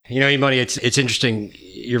You know, E-Money, it's interesting.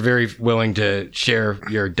 You're very willing to share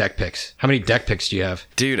your deck picks. How many deck picks do you have?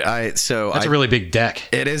 Dude, that's a really big deck.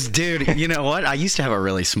 It is, dude. You know what? I used to have a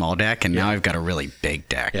really small deck, and now I've got a really big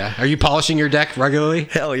deck. Yeah. Are you polishing your deck regularly?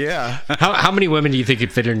 Hell yeah. How many women do you think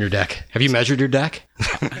could fit in your deck? Have you measured your deck?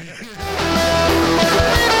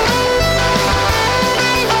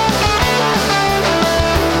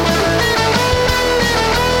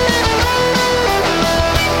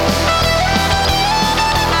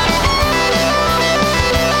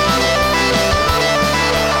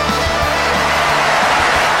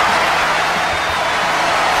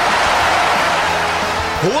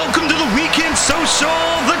 Welcome to the Weekend Social,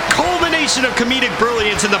 the culmination of comedic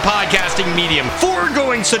brilliance in the podcasting medium,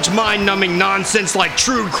 foregoing such mind-numbing nonsense like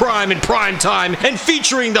true crime in prime time and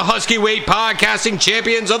featuring the Husky Weight podcasting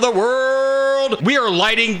champions of the world. We are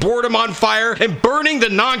lighting boredom on fire and burning the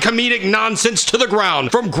non-comedic nonsense to the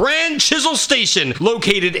ground from Grand Chisel Station,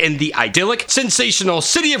 located in the idyllic, sensational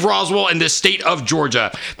city of Roswell in the state of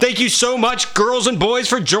Georgia. Thank you so much, girls and boys,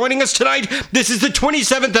 for joining us tonight. This is the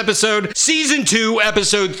 27th episode, Season 2,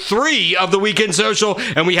 Episode 3 of the Weekend Social,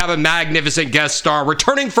 and we have a magnificent guest star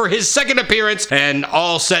returning for his second appearance and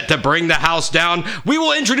all set to bring the house down. We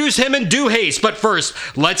will introduce him in due haste, but first,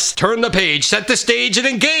 let's turn the page, set the stage, and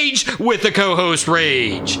engage with the co-host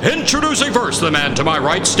Rage. Introducing first the man to my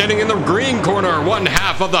right, standing in the green corner, one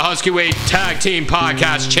half of the Husky Weight Tag Team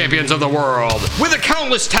Podcast Champions of the world. With a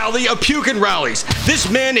countless tally of puke and rallies,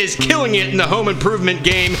 this man is killing it in the home improvement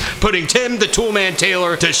game, putting Tim the Toolman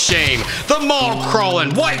Taylor to shame. The mall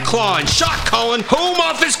crawling, white clawing, shot calling, home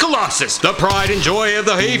office colossus, the pride and joy of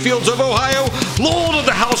the hayfields of Ohio, lord of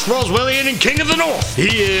the house Roswellian and king of the north.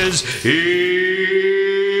 He is E-Money!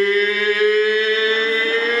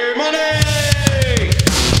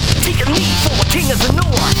 Take a knee for a king of the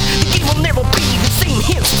north. The game will never be the same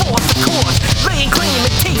henceforth, of course. Laying claim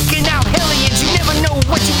and taking out hellions. You never know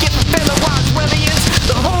what you get from fellow Roswellians.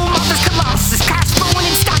 The home office colossus, cash flowing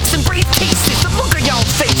in stocks and briefcases. The look on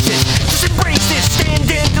y'all's faces, just embrace this, stand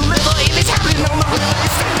and deliver. It is happening on the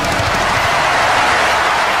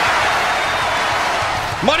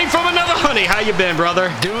Money from another honey. How you been,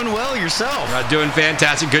 brother? Doing well yourself. Doing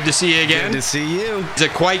fantastic. Good to see you again. Good to see you. It's a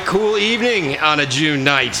quite cool evening on a June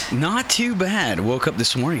night. Not too bad. Woke up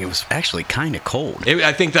this morning. It was actually kind of cold.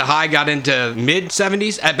 I think the high got into mid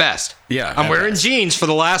 70s at best. Yeah. I'm wearing jeans for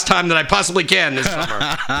the last time that I possibly can this summer.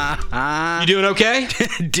 You doing okay?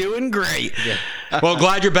 Doing great. Yeah. Well,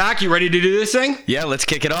 glad you're back. You ready to do this thing? Yeah, let's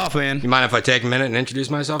kick it off, man. You mind if I take a minute and introduce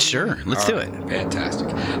myself? Sure, let's do it. Fantastic.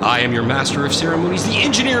 I am your master of ceremonies, the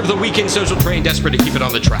engineer of the Weekend Social train, desperate to keep it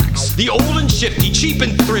on the tracks. The old and shifty, cheap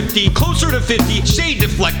and thrifty, closer to 50, shade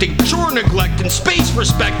deflecting, chore neglecting, space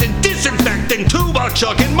respecting, disinfecting, tuba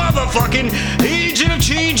chucking, motherfucking, agent of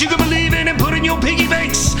change you can believe in and put in your piggy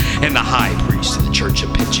banks. And the high priest of the church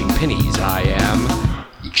of pinching pennies, I am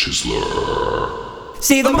the Chiseler.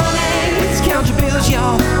 See the money, let's count your bills,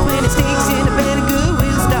 y'all. When it stinks in a bed of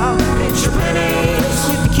Goodwill's dog. Pinch your pennies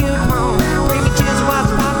with the coupon. Bring your chins while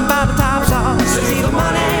it's popping by the tops off. See the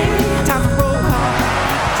money, time for roll call.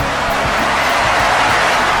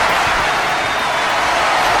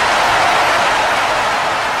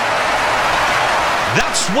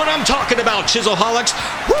 That's what I'm talking about, Chiselholics.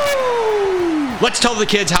 Woo! Let's tell the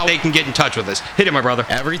kids how they can get in touch with us. Hit it, my brother.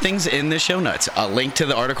 Everything's in the show notes. A link to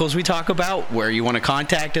the articles we talk about, where you want to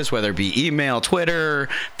contact us, whether it be email, Twitter,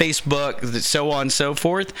 Facebook, so on and so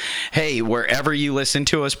forth. Hey, wherever you listen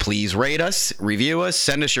to us, please rate us, review us,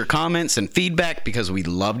 send us your comments and feedback, because we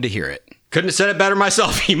love to hear it. Couldn't have said it better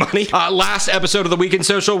myself, E-Money. Last episode of the Weekend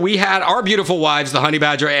Social, we had our beautiful wives, the Honey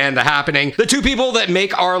Badger and the Happening, the two people that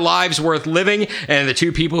make our lives worth living, and the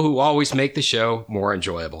two people who always make the show more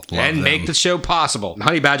enjoyable and make the show possible.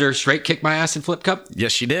 Honey Badger straight kicked my ass in Flip Cup.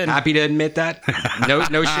 Yes, she did. Happy to admit that.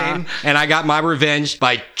 No shame. And I got my revenge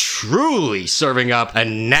by truly serving up a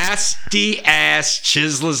nasty-ass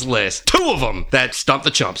Chisel's List. Two of them that stumped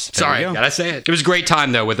the chumps. Sorry, gotta say it. It was a great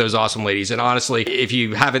time, though, with those awesome ladies. And honestly, if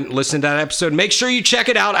you haven't listened to that episode, make sure you check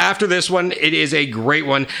it out after this one. It is a great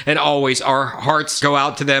one, and always our hearts go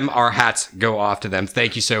out to them, our hats go off to them.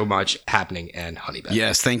 Thank you so much, Happening and Honey Badger.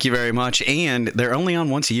 Yes, thank you very much. And they're only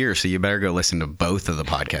on once a year, so you better go listen to both of the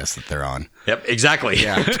podcasts that they're on. Yep, exactly.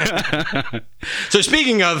 Yeah. So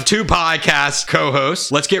speaking of two podcast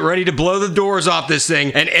co-hosts, let's get ready to blow the doors off this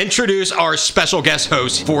thing and introduce our special guest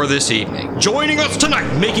host for this evening. Joining us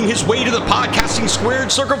tonight, making his way to the podcasting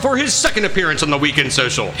squared circle for his second appearance on the Weekend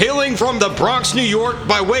Social, hailing from from the Bronx, New York,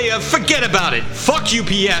 by way of forget about it. Fuck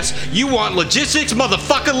UPS. You want logistics?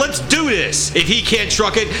 Motherfucker, let's do this. If he can't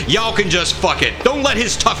truck it, y'all can just fuck it. Don't let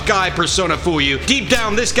his tough guy persona fool you. Deep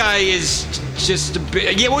down, this guy is just a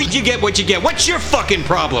bit... Yeah, well, you get what you get. What's your fucking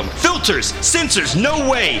problem? Filters, sensors, no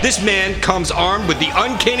way. This man comes armed with the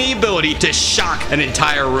uncanny ability to shock an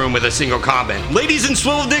entire room with a single comment. Ladies and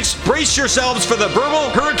swivel dicks, brace yourselves for the verbal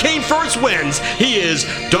hurricane first winds. He is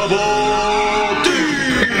Double D.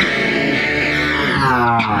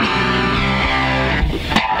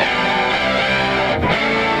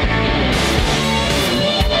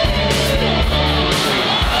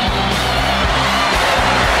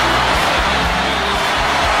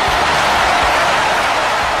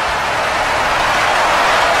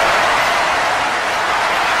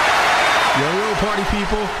 Party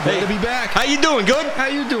people, glad to be back. How you doing? Good? How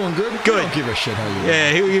you doing? Good? Good. I don't give a shit how you doing.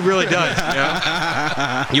 Yeah, he really does.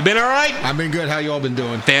 Yeah. You been all right? I've been good. How you all been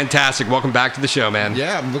doing? Fantastic. Welcome back to the show, man.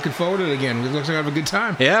 Yeah, I'm looking forward to it again. It looks like I have a good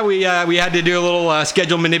time. Yeah, we had to do a little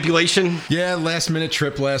schedule manipulation. Yeah, last minute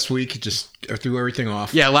trip last week. Just threw everything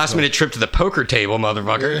off. Yeah, last minute trip to the poker table,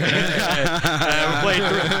 motherfucker.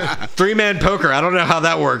 Played three-man poker. I don't know how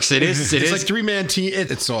that works. It's like three-man team.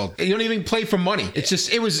 It's all. You don't even play for money. It's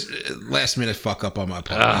just, it was last minute fuck up on my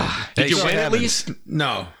part. Did you win at least?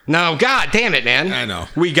 No. No, god damn it, man. I know.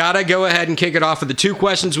 We gotta go ahead and kick it off with the two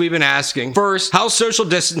questions we've been asking. First, how's social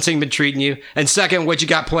distancing been treating you? And second, what you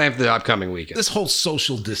got planned for the upcoming weekend? This whole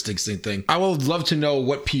social distancing thing, I would love to know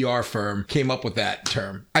what PR firm came up with that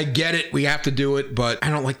term. I get it, we have to do it, but I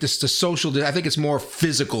don't like this. The social, I think it's more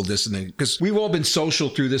physical distancing, because we've all been social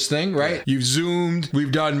through this thing, right? Yeah. You've Zoomed,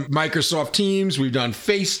 we've done Microsoft Teams, we've done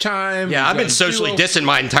FaceTime. Yeah, I've been socially distant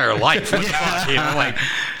my entire life. What the fuck, you know, like,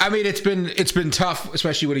 I mean, it's been tough,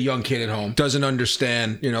 especially with a young kid at home. Doesn't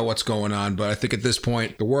understand, what's going on. But I think at this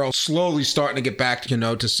point, the world's slowly starting to get back,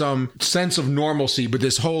 to some sense of normalcy. But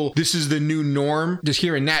this is the new norm. Just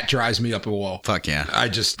hearing that drives me up a wall. Fuck yeah.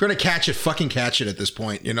 Gonna catch it at this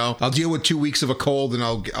point, I'll deal with 2 weeks of a cold and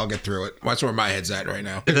I'll get through it. That's where my head's at right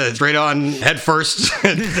now. Straight on head first.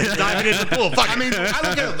 Diving in the pool. Fuck. I mean,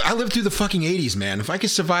 I lived through the fucking 80s, man. If I could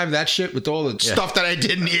survive that shit with all the stuff that I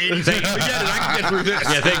did in the 80s, forget it. I can get through this.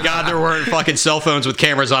 Yeah, thank God there weren't fucking cell phones with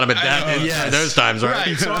cameras on them at those times, right?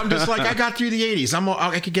 Right. So I'm just like, I got through the 80s.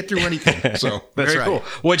 I could get through anything. So that's very cool.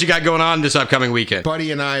 What you got going on this upcoming weekend?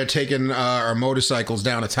 Buddy and I are taking our motorcycles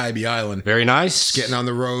down to Tybee Island. Very nice. Getting on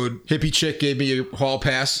the road. Hippie chick gave me a hall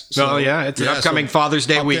pass. So, it's an upcoming Father's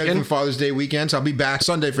Day weekend. Father's Day weekend. So I'll be back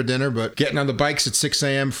Sunday for dinner, but getting on the bikes at 6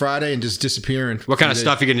 a.m. Friday and just disappearing. What kind of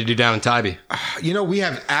stuff are you going to do down in Tybee? We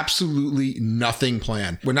have absolutely nothing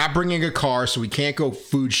planned. We're not bringing a car, so we can't go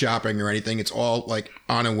food shopping or anything. It's all like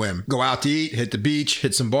on a whim. Go out to eat, hit the beach,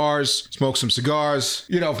 hit some bars, smoke some cigars.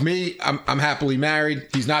 For me, I'm happily married.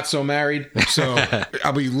 He's not so married. So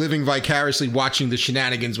I'll be living vicariously watching the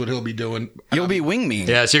shenanigans, what he'll be doing. You'll be wingman.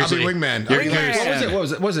 Yeah, seriously. I'll be wingman. You're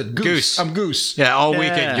Goose. What was it? Goose. I'm Goose. Yeah, all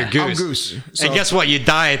weekend you're Goose. I'm Goose. So, and guess what? You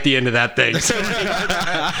die at the end of that thing. So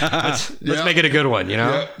let's make it a good one,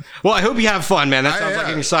 Yep. Well, I hope you have fun, man. That sounds like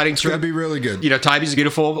an exciting trip. It's going to be really good. Tybee's a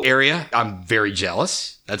beautiful area. I'm very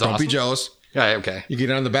jealous. That's awesome. Don't be jealous. Yeah, okay. You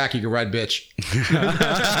get on the back, you can ride bitch.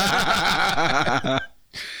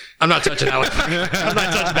 I'm not touching that one.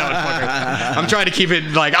 I'm trying to keep it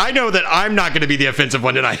like, I know that I'm not going to be the offensive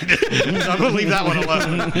one tonight. I'm going to leave that one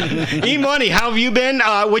alone. E-Money, how have you been?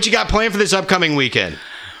 What you got planned for this upcoming weekend?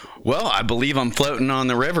 Well, I believe I'm floating on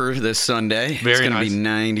the river this Sunday. It's going to be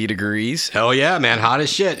 90 degrees. Hell yeah, man. Hot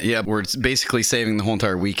as shit. Yeah, we're basically saving the whole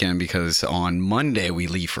entire weekend because on Monday we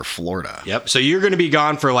leave for Florida. Yep. So you're going to be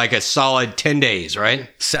gone for like a solid 10 days, right?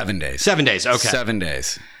 7 days. 7 days. Okay. 7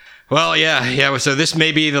 days. Well, yeah. So this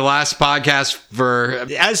may be the last podcast for,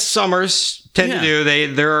 as summers tend to do.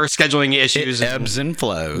 There are scheduling issues. It ebbs and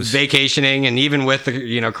flows. Vacationing, and even with the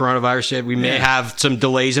coronavirus shit, we may have some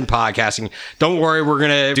delays in podcasting. Don't worry, we're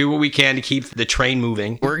gonna do what we can to keep the train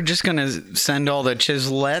moving. We're just gonna send all the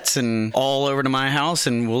chislets and all over to my house,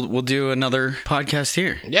 and we'll do another podcast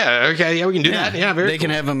here. Yeah. Okay. Yeah, we can do that. Yeah. Very. They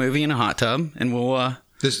can have a movie in a hot tub, and we'll.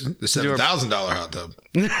 The $7,000 hot tub.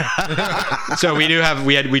 So we do have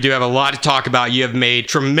a lot to talk about. You have made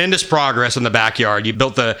tremendous progress in the backyard. You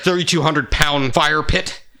built the 3,200-pound fire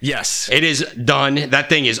pit. Yes. It is done. That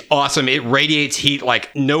thing is awesome. It radiates heat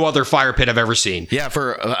like no other fire pit I've ever seen. Yeah,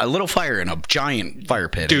 for a little fire in a giant fire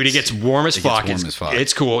pit. Dude, it gets warm as fuck.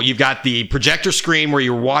 It's cool. You've got the projector screen where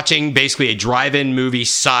you're watching basically a drive-in movie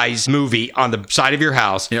size movie on the side of your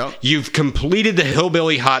house. Yep. You've completed the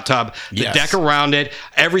hillbilly hot tub, the deck around it,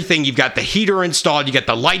 everything. You've got the heater installed. You got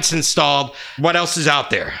the lights installed. What else is out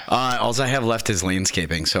there? All I have left is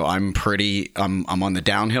landscaping, so I'm on the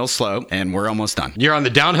downhill slope, and we're almost done. You're on the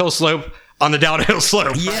downhill slope. On the downhill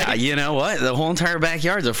slope. Yeah, right? You know what? The whole entire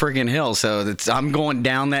backyard's a freaking hill, so I'm going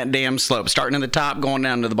down that damn slope, starting at the top, going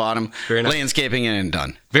down to the bottom, landscaping it, and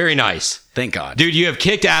done. Very nice. Thank God. Dude, you have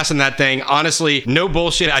kicked ass in that thing. Honestly, no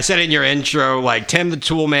bullshit. I said it in your intro, like Tim the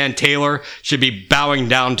Toolman Taylor should be bowing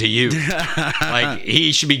down to you. Like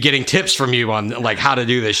he should be getting tips from you on like how to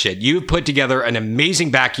do this shit. You've put together an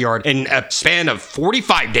amazing backyard in a span of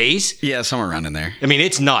 45 days. Yeah, somewhere around in there. I mean,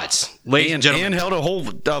 it's nuts. Ladies and gentlemen. And held a whole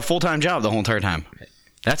full-time job the whole entire time.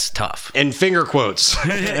 That's tough. In finger quotes.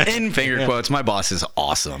 In finger quotes, my boss is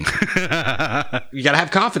awesome. You got to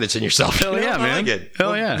have confidence in yourself. Hell yeah, man. I like it.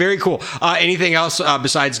 Hell yeah. Very cool. Anything else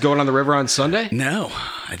besides going on the river on Sunday? No,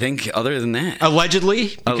 I think other than that.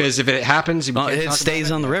 Allegedly, because if it happens, it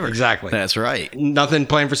stays on the river. Exactly. That's right. Nothing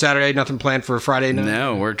planned for Saturday, nothing planned for Friday night?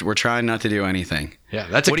 No, we're trying not to do anything. Yeah,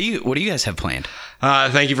 what do you guys have planned?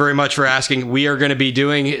 Thank you very much for asking. We are going to be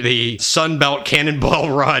doing the Sunbelt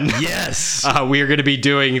Cannonball Run. Yes. We are going to be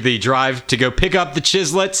doing the drive to go pick up the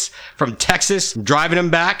Chislets from Texas, driving them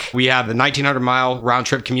back. We have the 1,900-mile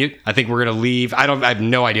round-trip commute. I think we're going to leave. I have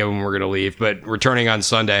no idea when we're going to leave, but returning on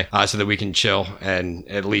Sunday so that we can chill and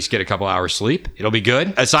at least get a couple hours sleep. It'll be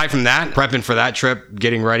good. Aside from that, prepping for that trip,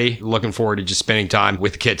 getting ready, looking forward to just spending time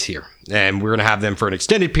with the kids here. And we're going to have them for an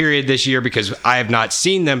extended period this year because I have not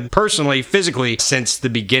seen them personally, physically, since the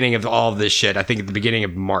beginning of all of this shit. I think at the beginning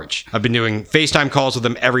of March. I've been doing FaceTime calls with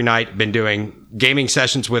them every night, been doing gaming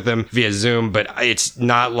sessions with them via Zoom, but it's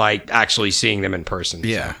not like actually seeing them in person.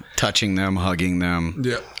 Yeah. So. Touching them, hugging them.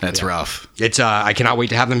 Yeah. That's rough. It's I cannot wait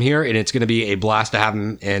to have them here, and it's going to be a blast to have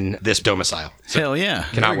them in this domicile. So hell yeah.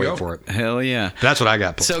 Cannot wait for it. Hell yeah. That's what I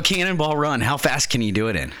got. So Cannonball Run, how fast can you do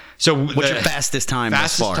it in? So what's your fastest time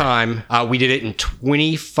Fastest thus far? time, we did it in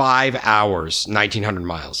 25 hours, 1,900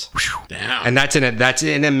 miles. Damn. And that's in a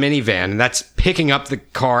minivan, and that's picking up the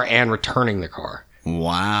car and returning the car.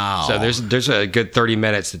 Wow. So there's a good 30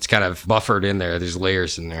 minutes that's kind of buffered in there. There's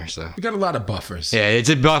layers in there. So We got a lot of buffers. yeah, it's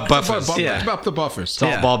a buffers. It's about the buffers. It's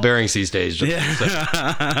all ball bearings these days.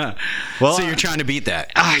 Yeah. Well, so you're trying to beat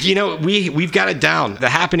that. We've got it down. The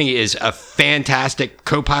Happening is a fantastic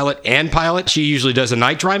co-pilot and pilot. She usually does the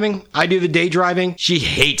night driving. I do the day driving. She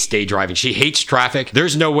hates day driving. She hates traffic.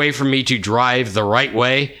 There's no way for me to drive the right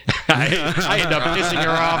way. I end up pissing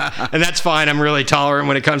her off, and that's fine. I'm really tolerant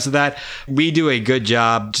when it comes to that. We do a good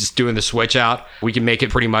job just doing the switch out. We can make it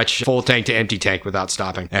pretty much full tank to empty tank without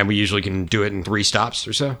stopping, and we usually can do it in 3 stops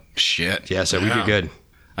or so. Shit. Yeah, so we do good.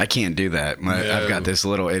 I can't do that. I've got this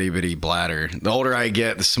little itty bitty bladder. The older I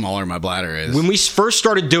get, the smaller my bladder is. When we first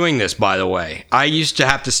started doing this, by the way, I used to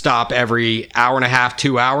have to stop every hour and a half,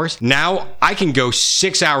 2 hours. Now I can go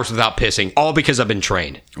 6 hours without pissing, all because I've been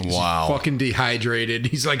trained. Wow. Fucking dehydrated.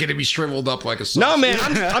 He's like going to be shriveled up like a sausage. No, man,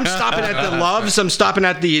 I'm stopping at the Loves. I'm stopping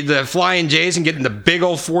at the Flying J's and getting the big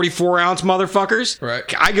old 44-ounce motherfuckers. Right.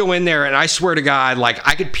 I go in there and I swear to God, like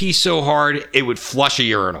I could pee so hard it would flush a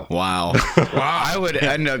urinal. Wow. I would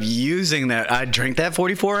end up using that. I'd drink that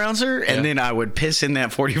 44-ouncer and then I would piss in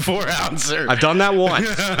that 44-ouncer. I've done that once.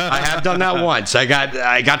 I have done that once. I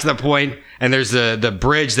got to the point, and there's the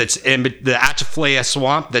bridge that's in the Atchafalaya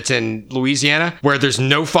swamp that's in Louisiana where there's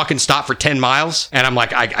no fucking stop for 10 miles. And I'm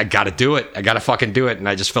like, I got to do it. I got to fucking do it. And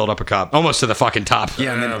I just filled up a cup almost to the fucking top.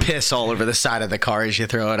 Yeah, and then piss all over the side of the car as you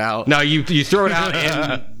throw it out. No, you throw it out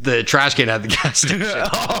in the trash can at the gas station.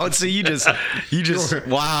 Oh, so you just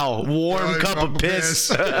wow, warm cup of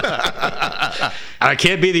piss. I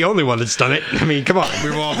can't be the only one that's done it. I mean, come on.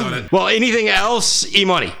 We've all done it. Well, anything else,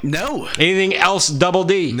 E-Money? No. Anything else, Double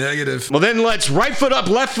D? Negative. Well, then let's right foot up,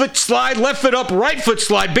 left foot slide, left foot up, right foot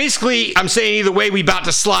slide. Basically, I'm saying either way, we about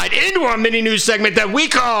to slide into our mini news segment that we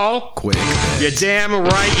call Quick. You're damn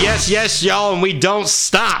right. Yes, y'all, and we don't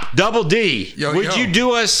stop. Double D, would you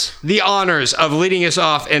do us the honors of leading us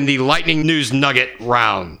off in the lightning news nugget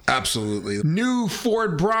round? Absolutely. New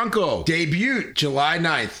Ford Bronco debut July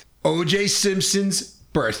 9th. O.J. Simpson's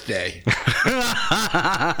birthday.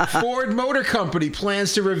 Ford Motor Company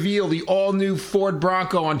plans to reveal the all-new Ford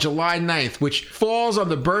Bronco on July 9th, which falls on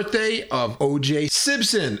the birthday of O.J.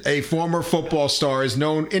 Simpson. A former football star is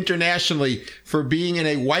known internationally for being in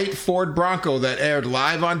a white Ford Bronco that aired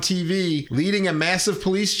live on TV, leading a massive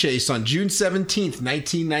police chase on June 17th,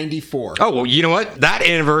 1994. Oh, well, you know what? That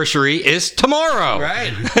anniversary is tomorrow.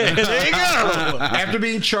 Right. There you go. After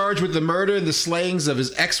being charged with the murder and the slayings of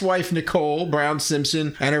his ex-wife, Nicole Brown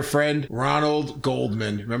Simpson, and her friend, Ronald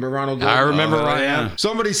Goldman. Remember Ronald Goldman? I remember Ronald. yeah.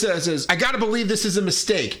 Somebody says, I gotta believe this is a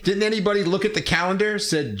mistake. Didn't anybody look at the calendar?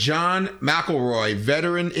 Said John McElroy,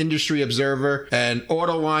 veteran industry observer and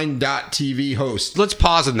Autoline.tv host. Let's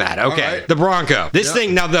pause on that. Okay. All right. The Bronco. This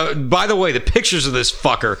thing, now, by the way, the pictures of this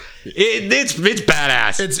fucker, it's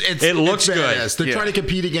badass. It looks it's good. badass. They're trying to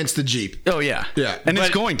compete against the Jeep. Oh yeah, Yeah. and it's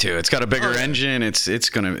But- going to. It's got a bigger engine. It's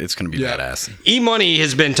gonna be Yeah. badass. E-Money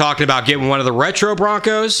has been talking about getting one of the retro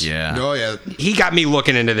Broncos. Yeah. Oh, yeah. He got me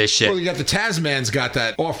looking into this shit. Well, you got the Tasman's got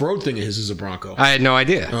that off-road thing of his as a Bronco. I had no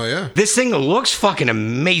idea. Oh, yeah. This thing looks fucking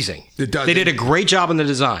amazing. It does. They did a great job on the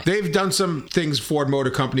design. They've done some things, Ford Motor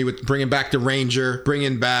Company, with bringing back the Ranger,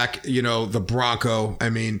 bringing back, the Bronco. I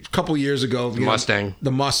mean, a couple years ago. The Mustang.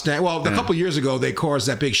 The Mustang. Well, a couple years ago, they caused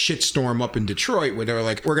that big shitstorm up in Detroit where they were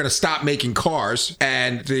like, we're going to stop making cars.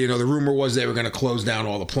 And, the rumor was they were going to close down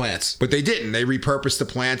all the plants. But they didn't. They repurposed the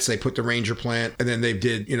plants. They put the Ranger plant. And then they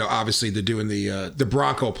did, obviously they're doing the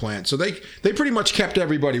Bronco plant. So they pretty much kept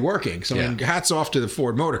everybody working. So I mean, hats off to the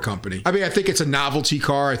Ford Motor Company. I mean, I think it's a novelty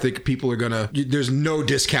car. I think people are going to, there's no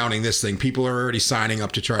discounting this thing. People are already signing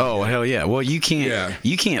up to try. Oh hell yeah! Well, you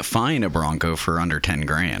can't find a Bronco for under 10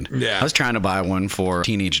 grand. Yeah. I was trying to buy one for a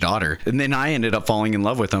teenage daughter, and then I ended up falling in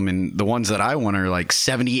love with them. And the ones that I want are like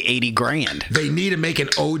 70, 80 grand. They need to make an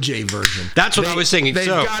OJ version. That's what I was thinking. They've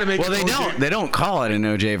So, got to make Well, an OJ. they don't call it an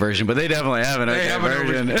OJ version, but they definitely have an OJ have an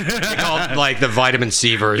version. they call it like the vitamin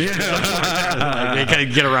C version. Like, they kind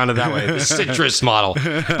of get around it that way. The citrus model.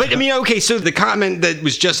 But I mean, okay, so the comment that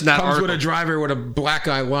was just in that Comes article. with a driver with a black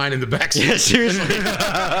eye line in the back seat. Yeah, seriously.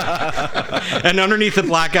 And underneath the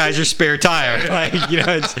black eye is your spare tire.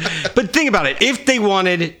 But think about it. If they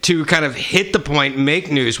wanted to kind of hit the point,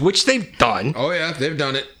 make news, which they've done, Oh yeah, they've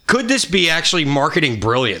done it. could this be actually marketing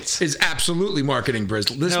brilliance? Is absolutely marketing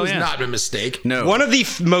Bristol. This Hell was yeah. not a mistake. No. One of the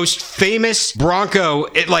most famous Bronco,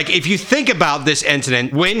 if you think about this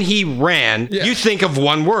incident, when he ran, Yeah. you think of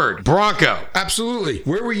one word, Bronco. Absolutely.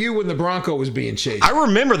 Where were you when the Bronco was being chased? I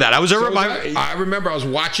remember that. I was over I remember I was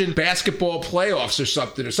watching basketball playoffs or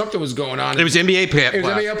something was going on. It was NBA It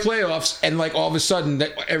was NBA playoffs, and like all of a sudden,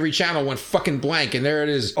 every channel went fucking blank, and there it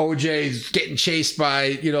is. OJ's getting chased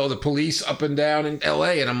by the police up and down in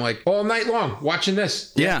LA, and I'm like all night long watching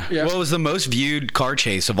this. Yeah. Well, it was the most viewed car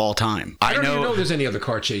chase of all time. I don't even know there's any other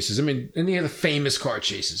car chases. I mean, any other famous car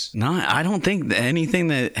chases? No, I don't think anything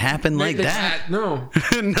that happened like that. No.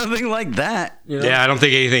 Nothing like that. Yeah, I don't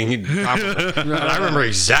think anything comparable. But I remember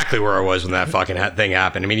exactly where I was when that fucking thing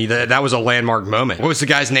happened. I mean, that was a landmark moment. What was the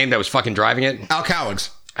guy's name that was fucking driving it? Al Cowlings.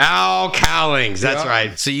 Al Cowlings. That's Yeah.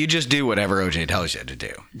 right. So you just do whatever OJ tells you to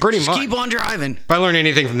do. Pretty Just much. keep on driving. If I learned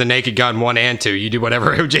anything from the Naked Gun 1 and 2, you do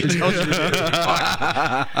whatever OJ tells you to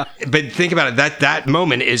do. But think about it. That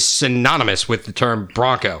moment is synonymous with the term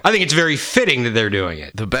Bronco. I think it's very fitting that they're doing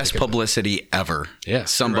it. The best publicity ever. Yeah.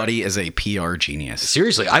 Somebody is a PR genius.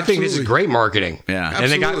 Seriously, I think this is Absolutely. great marketing. Yeah. And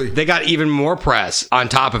Absolutely. they got even more press on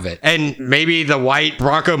top of it. And maybe the white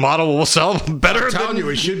Bronco model will sell better I'm telling than you,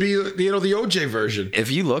 it should be the OJ version.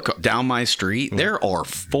 If you look down my street, there are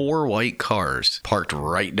 4 white cars parked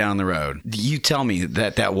right down the road. You tell me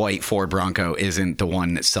that white Ford Bronco isn't the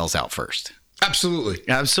one that sells out first. Absolutely.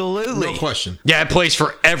 Absolutely. No question. Yeah, it plays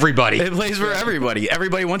for everybody. It plays for everybody.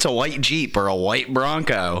 Everybody wants a white Jeep or a white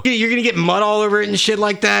Bronco. You're gonna get mud all over it and shit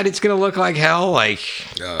like that. It's gonna look like hell. Like,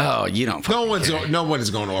 Oh, you don't. No fucking one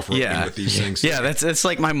is going off roading Yeah. with these things. Yeah, that's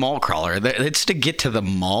like my mall crawler. It's to get to the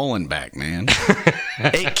mall and back, man.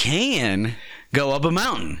 It can go up a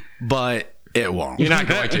mountain, but it won't. you're not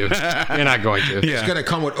going to. You're not going to. It's gonna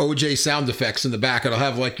come with OJ sound effects in the back. It'll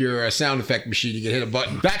have like your sound effect machine. You can hit a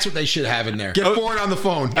button. That's what they should have in there. Get Ford on the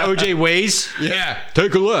phone. OJ Waze. Yeah.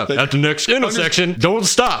 Take a left at the next intersection. Don't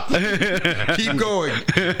stop. Keep going.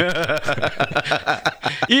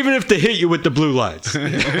 Even if they hit you with the blue lights.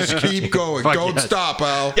 Just keep going. Fuck Don't yes. stop,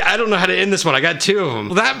 Al. I don't know how to end this one. I got 2 of them.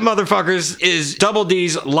 Well, that motherfuckers is Double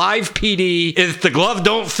D's live PD. If the glove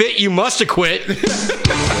don't fit, you must have quit.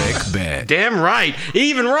 Clickbait. fit. Damn right. It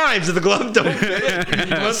even rhymes if the glove don't fit.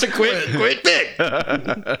 You must have quit big.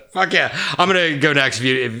 Fuck yeah. I'm going to go next.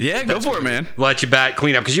 Yeah, go for it, man. Let you back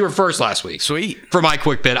clean up because you were first last week. Sweet. For my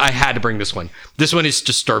quick bit, I had to bring this one. This one is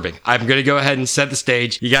disturbing. I'm going to go ahead and set the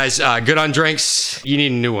stage. You guys good on drinks? You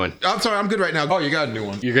need a new one. I'm sorry, I'm good right now. Oh, you got a new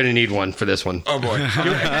one. You're going to need one for this one. Oh, boy.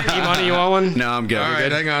 E-Money, you want one? No, I'm good. All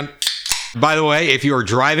right, hang on. By the way, if you are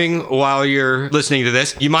driving while you're listening to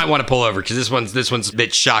this, you might want to pull over because this one's a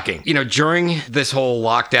bit shocking. You know, during this whole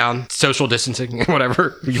lockdown, social distancing,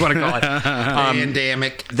 whatever you want to call it,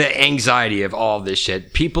 Pandemic. the anxiety of all this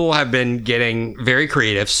shit, people have been getting very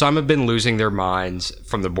creative. Some have been losing their minds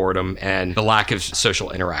from the boredom and the lack of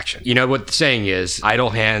social interaction. You know what the saying is,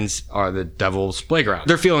 idle hands are the devil's playground.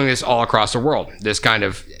 They're feeling this all across the world, this kind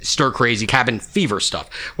of stir-crazy cabin fever stuff.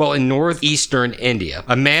 Well, in northeastern India,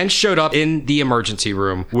 a man showed up in the emergency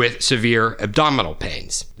room with severe abdominal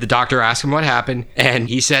pains. The doctor asked him what happened, and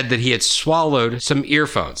he said that he had swallowed some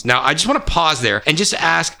earphones. Now, I just want to pause there and just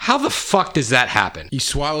ask, how the fuck does that happen? He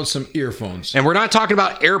swallowed some earphones. And we're not talking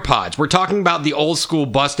about AirPods. We're talking about the old school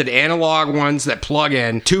busted analog ones that plug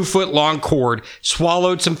in, 2-foot long cord,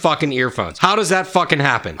 swallowed some fucking earphones. How does that fucking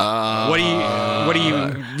happen? What do you?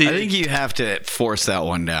 I think you have to force that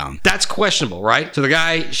one down. That's questionable, right? So the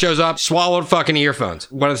guy shows up, swallowed fucking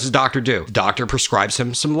earphones. What does his doctor do? The doctor prescribes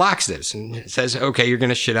him some laxatives and says, okay, you're going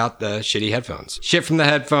to shit out the shitty headphones. Shit from the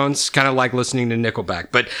headphones, kind of like listening to Nickelback.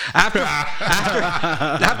 But after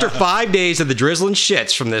 5 days of the drizzling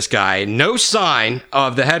shits from this guy, no sign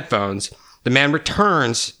of the headphones, the man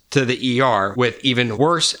returns to the ER with even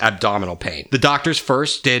worse abdominal pain. The doctors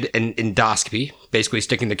first did an endoscopy, basically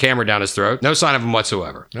sticking the camera down his throat. No sign of him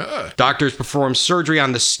whatsoever. Doctors performed surgery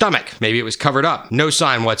on the stomach. Maybe it was covered up. No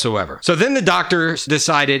sign whatsoever. So then the doctors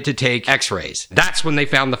decided to take x-rays. That's when they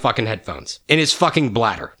found the fucking headphones in his fucking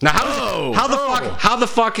bladder. Now, how the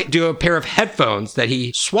fuck do a pair of headphones that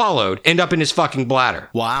he swallowed end up in his fucking bladder?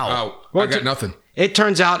 Wow. Oh, I got nothing. It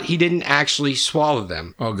turns out he didn't actually swallow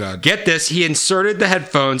them. Oh, God. Get this, he inserted the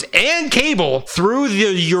headphones and cable through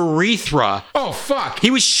the urethra. Oh, fuck.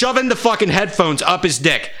 He was shoving the fucking headphones up his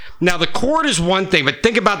dick. Now, the cord is one thing, but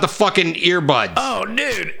think about the fucking earbuds. Oh,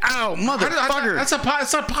 dude. Ow, motherfucker. That's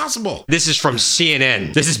not possible. This is from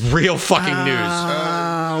CNN. This is real fucking news.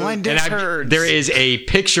 My dick hurts. There is a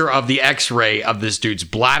picture of the x-ray of this dude's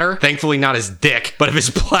bladder. Thankfully, not his dick, but of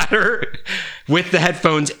his bladder with the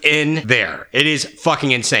headphones in there. It is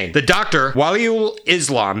fucking insane. The doctor, Waliul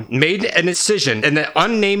Islam, made an incision in the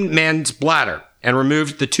unnamed man's bladder and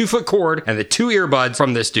removed the 2-foot cord and the 2 earbuds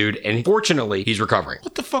from this dude, and fortunately, he's recovering.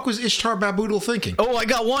 What the fuck was Ishtar Baboodle thinking? Oh, I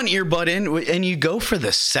got one earbud in, and you go for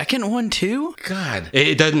the second one, too? God.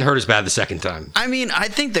 It doesn't hurt as bad the second time. I mean, I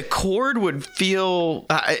think the cord would feel...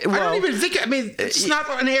 I don't even think... I mean, it's not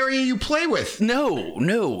an area you play with. No,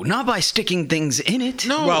 not by sticking things in it.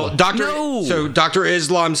 No. Well, Dr.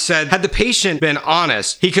 Islam said, had the patient been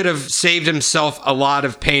honest, he could have saved himself a lot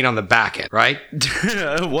of pain on the back end, right?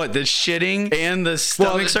 What, the shitting and the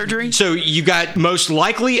stomach surgery? So you got most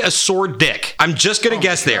likely a sore dick. I'm just going to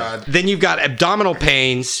guess there. God. Then you've got abdominal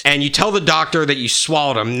pains, and you tell the doctor that you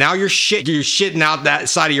swallowed them. Now you're shitting out that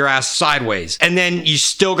side of your ass sideways. And then you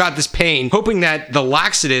still got this pain, hoping that the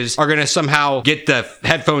laxatives are going to somehow get the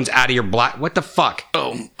headphones out of your bladder. What the fuck?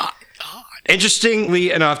 Oh, my.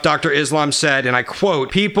 Interestingly enough, Dr. Islam said, and I quote,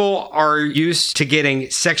 people are used to getting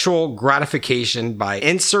sexual gratification by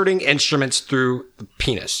inserting instruments through the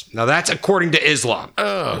penis. Now, that's according to Islam.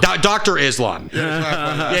 Dr. Islam.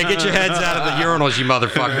 Yeah, get your heads out of the urinals, you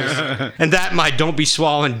motherfuckers. And that my Don't Be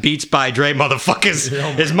Swallowing Beats by Dre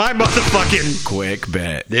motherfuckers is my motherfucking... Quick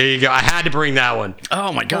bet. There you go. I had to bring that one.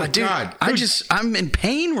 Oh, my God, dude. God. I'm in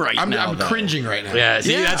pain right now, I'm though. cringing right now. Yeah,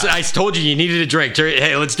 see, I told you needed a drink.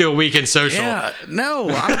 Hey, let's do a weekend social. Yeah, no,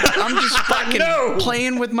 I'm just fucking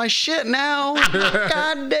playing with my shit now.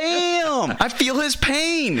 God damn, I feel his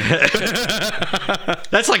pain.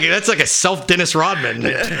 That's like a self Dennis Rodman.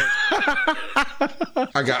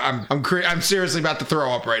 I'm seriously about to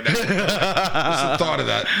throw up right now. Just the thought of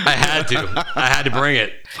that. I had to bring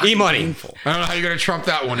it. E-Money. I don't know how you're gonna trump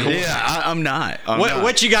that one. Yeah, I'm not.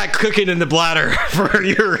 What you got cooking in the bladder for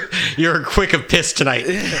your quick of piss tonight?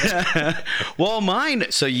 Well, mine.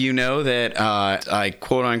 So you know that I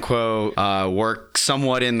quote unquote work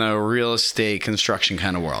somewhat in the real estate construction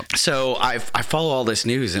kind of world. So I follow all this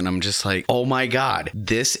news and I'm just like, oh my God,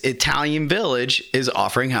 this Italian village is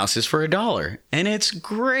offering houses for $1, and it's looks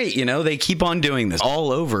great. You know, they keep on doing this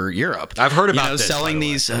all over Europe. I've heard about this, selling by the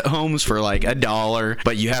way. these homes for like $1,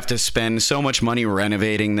 but you have to spend so much money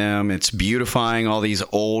renovating them. It's beautifying all these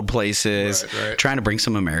old places. Right. Trying to bring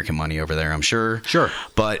some American money over there, I'm sure. Sure.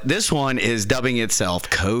 But this one is dubbing itself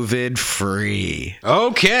COVID free.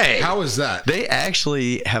 Okay. How is that? They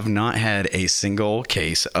actually have not had a single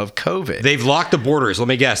case of COVID. They've locked the borders. Let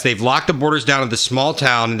me guess. They've locked the borders down to the small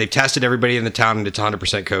town, and they've tested everybody in the town, and it's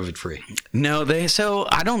 100% COVID free. No, they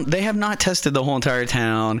have not tested the whole entire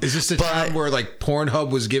town. Is this the time where like Pornhub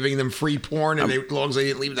was giving them free porn, and as long as they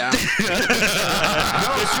didn't leave the house?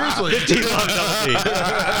 No, seriously. 15 months LP. All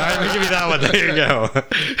right, let me give you that one. There you go.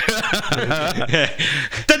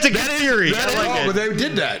 That's a good theory. I like But it. they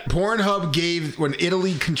did that. Pornhub gave, when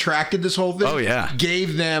Italy contracted this whole thing. Oh, yeah.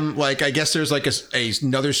 Gave them like, I guess there's like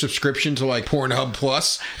another subscription to like Pornhub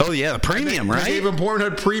Plus. Oh yeah, the premium, They right? gave them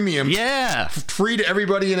Pornhub Premium. Yeah. Free to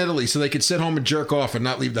everybody in Italy, so they could sit home and jerk off and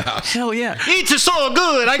not leave the house. Hell yeah. Eats are so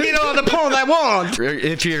good. I get all the porn I want.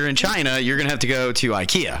 If you're in China, you're gonna have to go to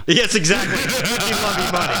IKEA. Yes, exactly. You love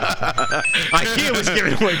your money. IKEA was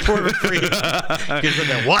giving away porn for free because of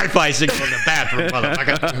the Wi-Fi signal in the bathroom,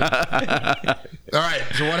 motherfucker. All right,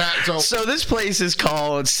 so what happened? So this place is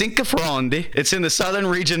called Cinquefrondi. It's in the southern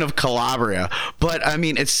region of Calabria, but I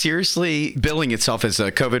mean, it's seriously billing itself as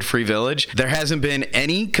a COVID-free village. There hasn't been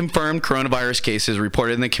any confirmed coronavirus cases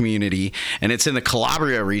reported in the community, and it's in the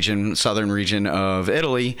Calabria region, southern region of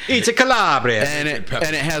Italy. It's a Calabria. And it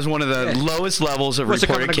has one of the lowest levels of What's it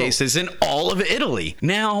reported coming to go? cases in all of Italy.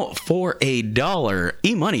 Now, for $1,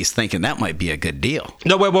 E-Money's thinking that might be a good deal.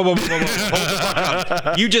 No, wait. Hold the fuck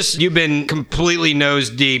up. You've been completely nose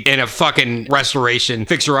deep in a fucking restoration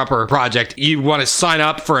fixer-upper project. You want to sign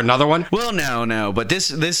up for another one? Well, no. But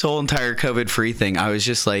this whole entire COVID-free thing, I was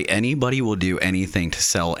just like, anybody will do anything to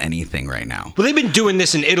sell anything right now. Well, they've been doing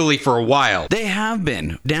this in Italy for a while. They have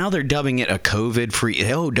been. Now they're dubbing it a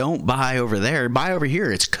COVID-free. Oh, don't buy over there. Buy over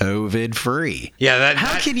here. It's COVID-free. Yeah,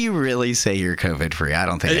 How can you really say you're COVID-free? I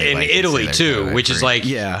don't think in anybody can Italy say they're too, which is COVID-free. like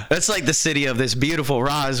Yeah, that's like the city of this beautiful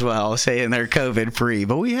Roswell saying they're COVID free,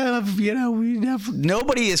 but we have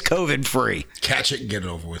nobody is COVID free. Catch it and get it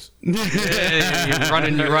over with. you're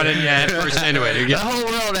running head first into it. The whole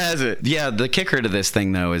world has it. Yeah, the kicker to this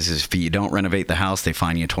thing though is if you don't renovate the house, they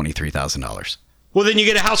fine you $23,000. Well, then you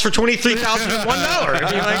get a house for $23,001.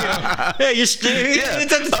 I mean, like, hey,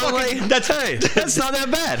 That's not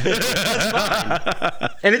that bad.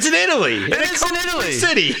 and it's in Italy. It's in Italy.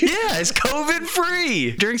 City. Yeah, it's COVID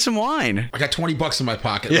free. Drink some wine. I got $20 in my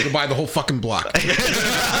pocket. I can buy the whole fucking block.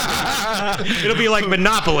 It'll be like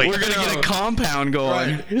Monopoly. We're gonna get a compound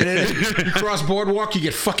going. Right. And then you cross boardwalk, you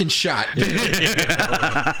get fucking shot.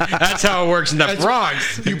 That's how it works in the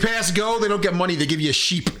Bronx. You pass go, they don't get money. They give you a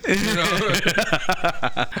sheep. You know?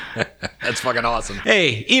 That's fucking awesome.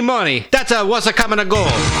 Hey, E-Money, that's a what's a coming to go.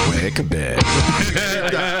 Quick a bit.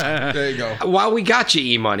 There you go. While we got you,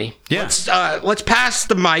 E-Money, Yeah. let's pass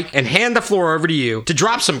the mic and hand the floor over to you to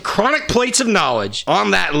drop some chronic plates of knowledge on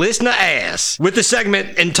that listener ass with the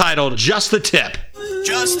segment entitled Just the Tip.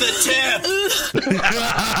 Just the tip.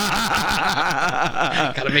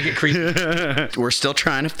 Gotta make it creepy. We're still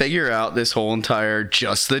trying to figure out this whole entire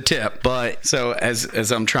just the tip. But so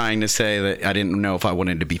as I'm trying to say that I didn't know if I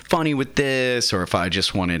wanted to be funny with this or if I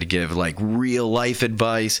just wanted to give like real life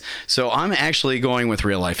advice. So I'm actually going with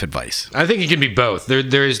real life advice. I think it can be both.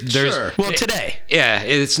 There's Sure. Well, today. Yeah,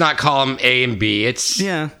 it's not column A and B. It's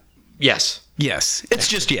Yeah. yes. Yes. It's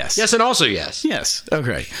just yes. Yes and also yes. Yes.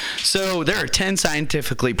 Okay. So there are 10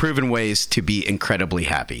 scientifically proven ways to be incredibly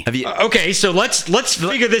happy. Have you? Okay, so let's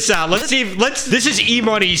figure this out. Let's see if this is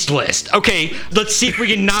E-Money's list. Okay, let's see if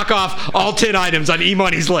we can knock off all 10 items on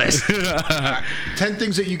E-Money's list. 10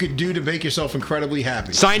 things that you could do to make yourself incredibly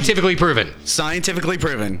happy. Scientifically proven. Scientifically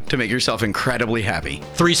proven to make yourself incredibly happy.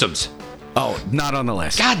 Threesomes. Oh, not on the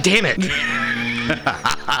list. God damn it. To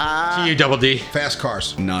you, Double D. Fast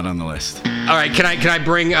cars. Not on the list. All right, can I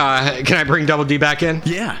bring Double D back in?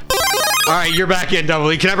 Yeah. All right, you're back in, Double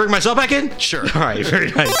D. Can I bring myself back in? Sure. All right, very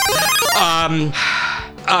nice.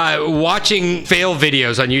 Watching fail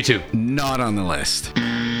videos on YouTube. Not on the list.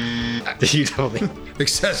 You Double D.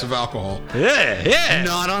 Excessive alcohol. Yeah.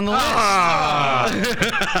 Not on the list. Ah.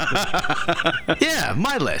 Yeah,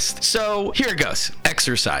 my list. So here it goes.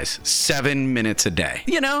 Exercise 7 minutes a day.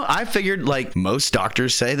 You know, I figured like most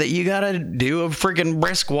doctors say that you gotta do a freaking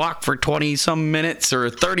brisk walk for 20 some minutes or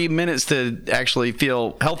 30 minutes to actually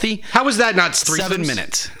feel healthy. How is that not threesomes? 7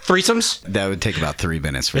 minutes. Threesomes? That would take about 3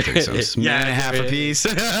 minutes for threesomes. Yeah, Minute and a half a piece.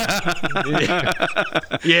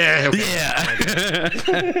 Yeah. Okay.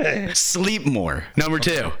 Yeah. Sleep more. Number Number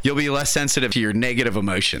 2, you'll be less sensitive to your negative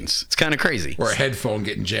emotions. It's kind of crazy. Or a headphone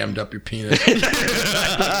getting jammed up your penis.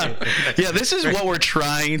 Yeah, this is what we're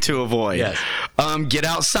trying to avoid. Yes. Get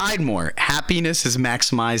outside more. Happiness is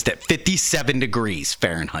maximized at 57 degrees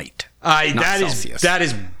Fahrenheit. That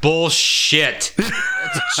is bullshit.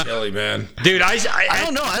 It's chilly, man. Dude, I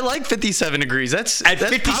don't know. I like 57 degrees. That's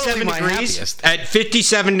 57 my degrees. happiest. At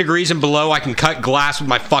 57 degrees and below, I can cut glass with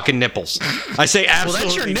my fucking nipples. I say Well, absolutely.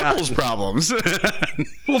 that's your nipples problems.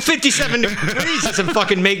 Well, 57 degrees doesn't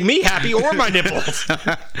fucking make me happy or my nipples.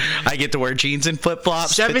 I get to wear jeans and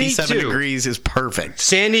flip-flops. 72. 57 degrees is perfect.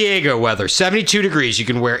 San Diego weather, 72 degrees. You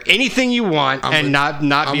can wear anything you want and not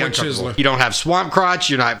be uncomfortable. Chisler. You don't have swamp crotch.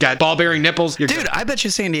 You're not got ball-bearing nipples. You're Dude, good. I bet you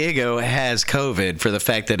San Diego has COVID for the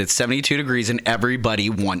fact that it's 72 degrees and everybody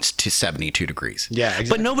wants to 72 degrees. Yeah, exactly.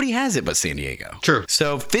 But nobody has it but San Diego. True.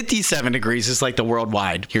 So 57 degrees is like the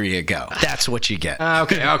worldwide. Here you go. That's what you get.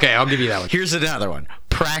 Okay, I'll give you that one. Here's another one.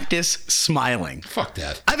 Practice smiling. Fuck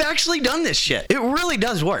that. I've actually done this shit. It really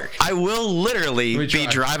does work. I will literally me be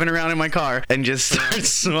try. driving around in my car and just start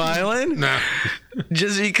smiling. Nah.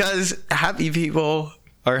 Just because happy people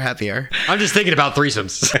are happier. I'm just thinking about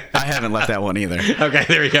threesomes. I haven't left that one either. Okay,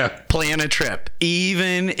 there we go. Plan a trip,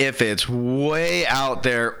 even if it's way out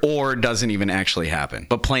there or doesn't even actually happen.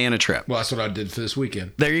 But plan a trip. Well, that's what I did for this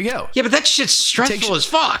weekend. There you go. Yeah, but that shit's stressful as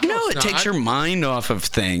fuck. No, it takes your mind off of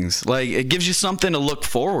things. Like, it gives you something to look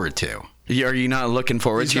forward to. Are you not looking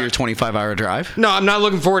forward to your 25-hour drive? No, I'm not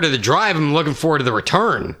looking forward to the drive. I'm looking forward to the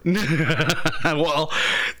return. Well,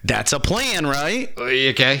 that's a plan, right?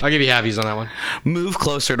 Okay, I'll give you halfies on that one. Move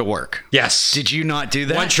closer to work. Yes. Did you not do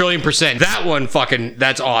that? 1 trillion%. That one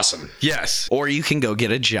that's awesome. Yes. Or you can go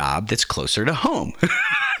get a job that's closer to home.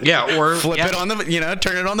 Yeah, or Flip it on the,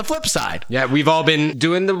 turn it on the flip side. Yeah, we've all been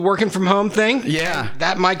doing the working from home thing. Yeah. And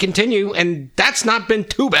that might continue, and that's not been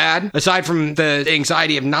too bad, aside from the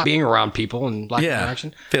anxiety of not being around people and lack of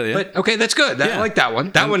interaction. Feel ya. But okay, that's good. I like that one.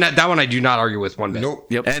 That one I do not argue with one bit. Nope.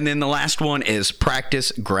 Yep. And then the last one is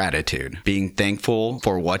practice gratitude, being thankful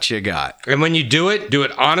for what you got. And when you do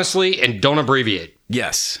it honestly and don't abbreviate.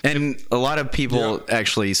 Yes. And a lot of people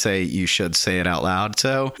actually say you should say it out loud.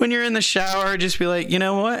 So when you're in the shower, just be like, you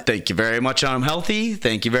know what? Thank you very much. I'm healthy.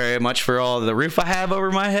 Thank you very much for all the roof I have over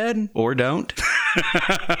my head. Or don't.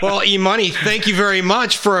 Well, E-Money, thank you very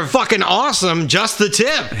much for a fucking awesome Just the Tip.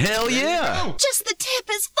 Hell yeah. Just the tip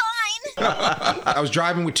is fine. I was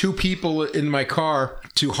driving with 2 people in my car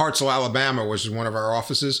to Hartselle, Alabama, which is one of our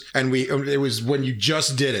offices. And it was when you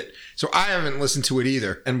just did it. So I haven't listened to it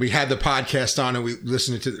either. And we had the podcast on and we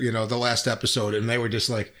listened to, the last episode and they were just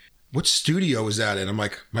like, what studio is that in? I'm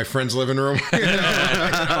like, my friend's living room. There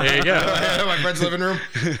you go. My friend's living room.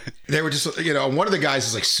 They were just, one of the guys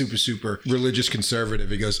is like super, super religious conservative.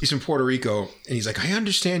 He goes, he's from Puerto Rico. And he's like, I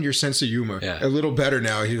understand your sense of humor a little better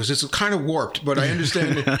now. He goes, it's kind of warped, but I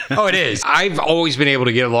understand it. Oh, it is. I've always been able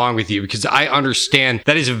to get along with you because I understand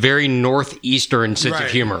that is a very northeastern sense of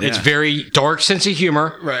humor. Yeah. It's very dark sense of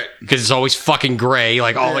humor. Right. Because it's always fucking gray,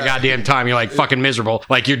 like all the goddamn time. You're like fucking miserable.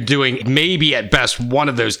 Like you're doing maybe at best one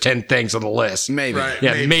of those 10 things on the list. Maybe. Right.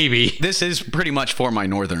 Yeah, maybe. This is pretty much for my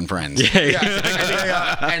northern friends.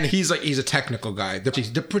 And he's a technical guy.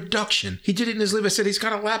 The production. He did it in his living. I said he's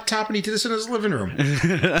got a laptop and he did this in his living room.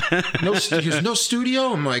 He goes, no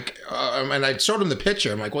studio. I'm like, and I showed him the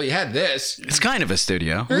picture. I'm like, well, you had this. It's kind of a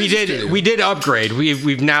studio. We did upgrade.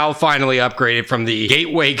 We've now finally upgraded from the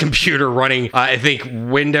gateway computer running, I think,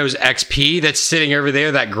 Windows XP that's sitting over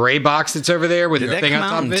there, that gray box that's over there with Did the that thing come on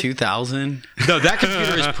out top in of it. 2000? No, that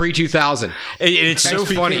computer is pre-2000. And it's so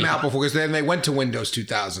XP funny. came out before because then they went to Windows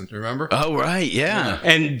 2000. Remember? Oh, right. Yeah.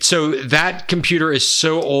 And so that computer is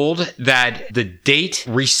so old that the date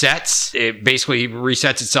resets. It basically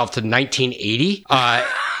resets itself to 1980.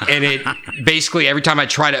 And it basically, every time I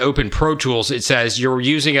try to open Pro Tools, it says you're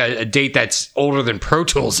using a date that's older than Pro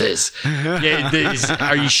Tools is.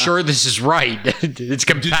 Are you sure this is right? It's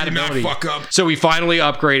compatibility. Did you not fuck up? So we finally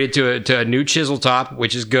upgraded to a new chisel top,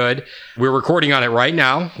 which is good. We're recording on it right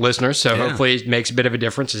now, listeners. So hopefully it makes a bit of a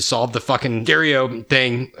difference. It solved the fucking stereo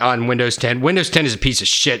thing on Windows 10. Windows 10 is a piece of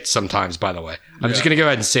shit sometimes, by the way. I'm just going to go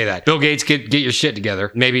ahead and say that. Bill Gates, get your shit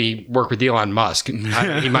together. Maybe work with Elon Musk. He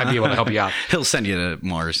might be able to help you out. He'll send you to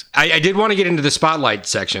Mars. I did want to get into the spotlight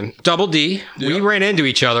section. Double D, we ran into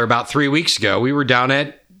each other about 3 weeks ago. We were down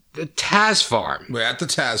at the Taz Farm. We're at the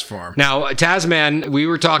Taz Farm. Now, Tasman, we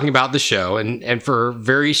were talking about the show, and for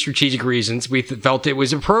very strategic reasons, we felt it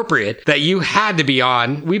was appropriate that you had to be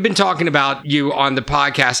on. We've been talking about you on the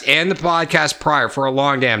podcast and the podcast prior for a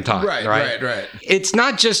long damn time. Right. It's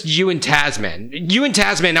not just you and Tasman. You and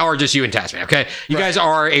Tasman now are just you and Tasman, okay? You guys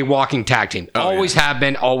are a walking tag team. Always have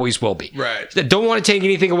been, always will be. Right. Don't want to take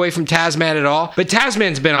anything away from Tasman at all, but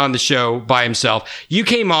Tasman's been on the show by himself. You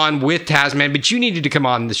came on with Tasman, but you needed to come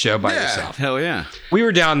on the show by yourself. Hell yeah. We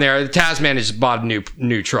were down there. The Tasman has bought a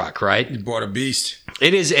new truck, right? You bought a beast.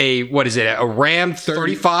 It is a Ram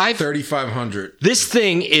 35? 3500. This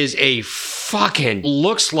thing is a fucking,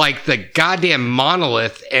 looks like the goddamn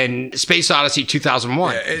monolith in Space Odyssey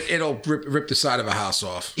 2001. Yeah, it'll rip the side of a house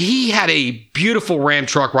off. He had a beautiful Ram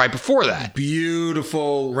truck right before that.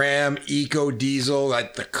 Beautiful Ram Eco Diesel,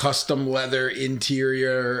 like the custom leather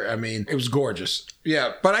interior. I mean, it was gorgeous.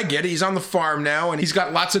 Yeah, but I get it. He's on the farm now, and he's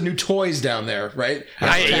got lots of new toys down there, right?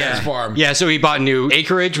 Farm. Yeah, so he bought new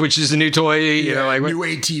acreage, which is a new toy. You know, like new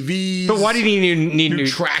ATVs. But why did he need new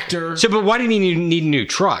tractor? So, but why did he need a new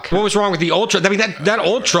truck? What was wrong with the old truck? I mean, that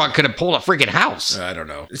old truck could have pulled a freaking house. I don't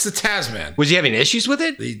know. It's the Tasman. Was he having issues with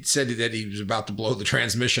it? He said that he was about to blow the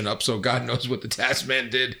transmission up, so God knows what the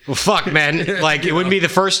Tasman did. Well, fuck, man. Like, it wouldn't be the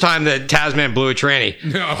first time that Tasman blew a tranny.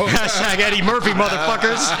 No. Hashtag Eddie Murphy,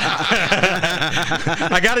 motherfuckers.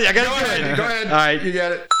 I got it. Go ahead. All right. You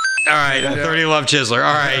got it. All right. 30 Love Chisler.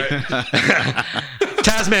 All right.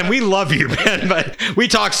 Tasman, we love you, man, but we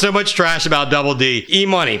talk so much trash about Double D.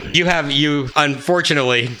 E-Money, you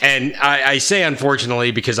unfortunately, and I say unfortunately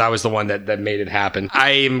because I was the one that made it happen. I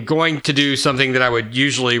am going to do something that I would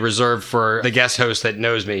usually reserve for the guest host that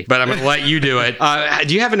knows me, but I'm going to let you do it.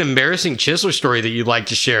 Do you have an embarrassing Chisler story that you'd like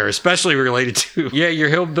to share, especially related to, your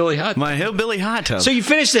Hillbilly Hot Tub? My Hillbilly Hot Tub. So you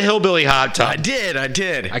finished the Hillbilly Hot Tub. I did.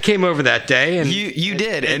 I came over that day, and you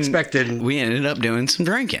did. And we ended up doing some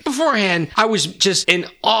drinking. Beforehand, I was just in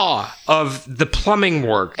awe of the plumbing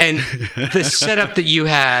work and the setup that you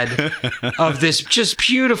had of this just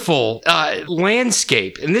beautiful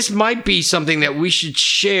landscape. And this might be something that we should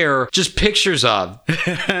share just pictures of,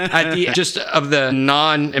 just of the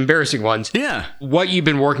non-embarrassing ones. Yeah. What you've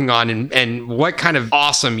been working on and what kind of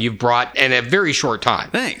awesome you've brought in a very short time.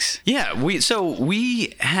 Thanks. Yeah.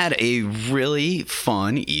 We had a really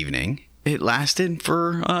fun evening. It lasted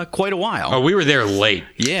for quite a while. Oh, we were there late.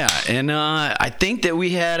 Yeah, and I think that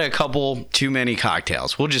we had a couple too many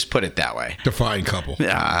cocktails. We'll just put it that way. Define couple.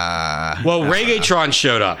 Well, Reggaetron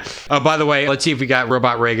showed up. Oh, by the way, let's see if we got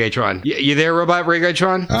Robot Reggaetron. You there, Robot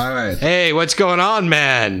Reggaetron? All right. Hey, what's going on,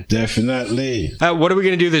 man? Definitely. What are we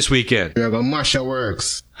going to do this weekend? We're going to Masha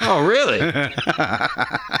Works. Oh, really?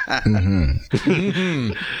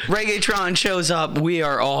 Reggaetron shows up. We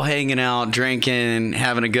are all hanging out, drinking,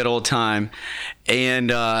 having a good old time. And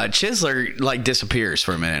Chisler disappears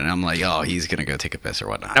for a minute. And I'm like, oh, he's going to go take a piss or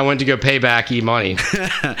whatnot. I went to go pay back E-Money.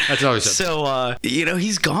 That's always so,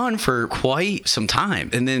 he's gone for quite some time.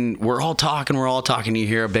 And then we're all talking. You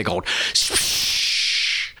hear a big old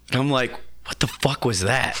and I'm like, what the fuck was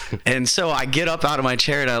that? And so I get up out of my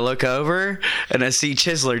chair and I look over and I see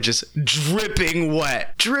Chisler just dripping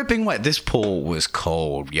wet. This pool was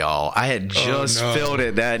cold, y'all. I had just filled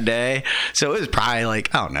it that day. So it was probably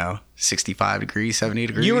 65 degrees, 70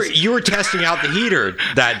 degrees. You were testing out the heater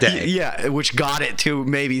that day. Yeah, which got it to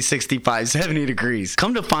maybe 65, 70 degrees.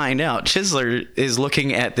 Come to find out, Chisler is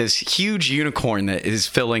looking at this huge unicorn that is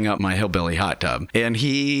filling up my Hillbilly Hot Tub. And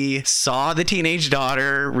he saw the teenage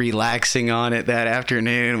daughter relaxing on it that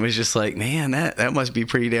afternoon and was just like, man, that must be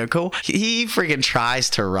pretty damn cool. He freaking tries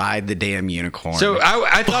to ride the damn unicorn. So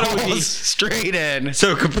I thought it would be straight in.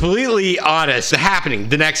 So completely honest, happening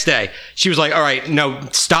the next day. She was like, all right, no,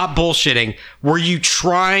 stop bullshitting. Were you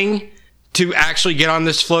trying to actually get on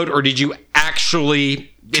this float, or did you actually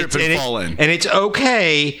trip and fall in? And it's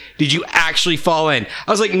okay. Did you actually fall in?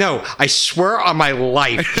 I was like, no, I swear on my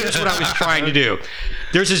life. Here's what I was trying to do.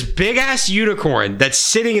 There's this big ass unicorn that's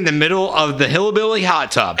sitting in the middle of the Hillbilly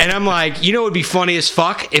Hot Tub. And I'm like, it would be funny as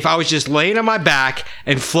fuck if I was just laying on my back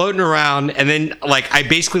and floating around. And then I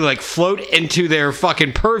basically float into their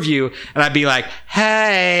fucking purview. And I'd be like,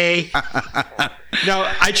 hey.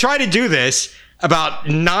 Now, I try to do this about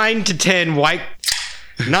 9 to 10 white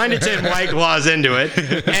claws into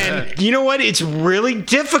it. And you know what? It's really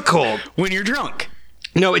difficult. When you're drunk.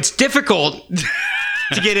 No, it's difficult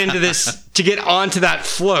to get onto that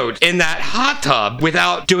float in that hot tub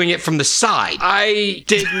without doing it from the side. I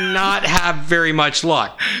did not have very much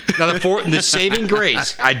luck. Now the saving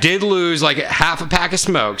grace, I did lose like half a pack of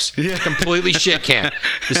smokes. Completely shit can.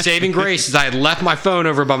 The saving grace is I had left my phone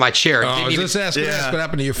over by my chair. I was just asking what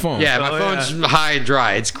happened to your phone. Yeah, my phone's high and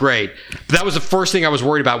dry. It's great. But that was the first thing I was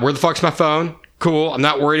worried about. Where the fuck's my phone? Cool. I'm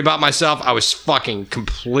not worried about myself. I was fucking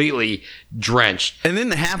completely drenched. And then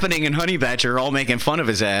the Happening and Honey Badger are all making fun of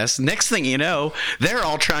his ass. Next thing you know, they're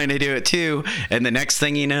all trying to do it too. And the next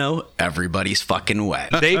thing you know, everybody's fucking wet.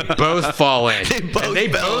 They both fall in. They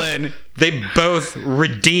fell in. They both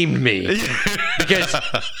redeemed me. Because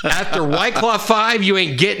after White Claw 5, you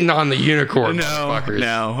ain't getting on the unicorn, motherfuckers.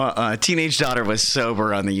 No. Teenage Daughter was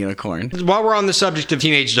sober on the unicorn. While we're on the subject of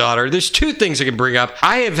Teenage Daughter, there's two things I can bring up.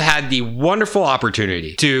 I have had the wonderful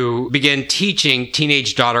opportunity to begin teaching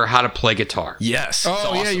Teenage Daughter how to play guitar. Yes.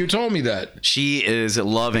 Oh, yeah, you told me that. She is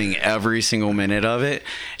loving every single minute of it.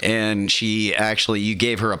 And you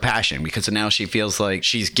gave her a passion because now she feels like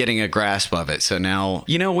she's getting a grasp of it. So now,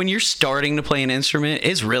 when you're starting to play an instrument,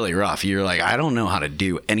 it's really rough. You're like, I don't know how to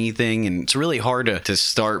do anything. And it's really hard to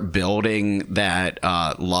start building that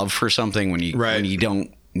love for something when you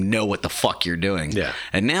don't know what the fuck you're doing. Yeah.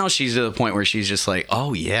 And now she's at the point where she's just like,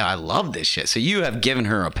 oh yeah, I love this shit. So you have given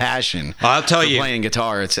her a passion. I'll tell you, playing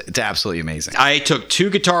guitar. It's absolutely amazing. I took 2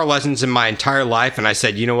 guitar lessons in my entire life, and I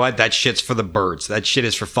said, you know what? That shit's for the birds. That shit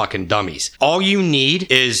is for fucking dummies. All you need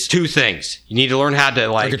is 2 things. You need to learn how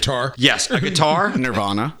to A guitar? Yes, a guitar.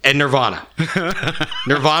 Nirvana. And Nirvana.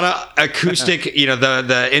 Nirvana acoustic,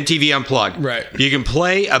 the MTV Unplugged. Right. You can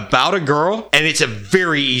play About a Girl, and it's a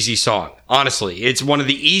very easy song. Honestly, it's one of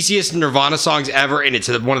the easiest Nirvana songs ever, and it's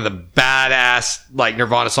one of the badass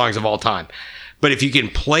Nirvana songs of all time. But if you can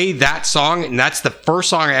play that song, and that's the first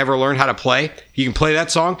song I ever learned how to play, if you can play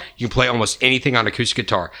that song, you can play almost anything on acoustic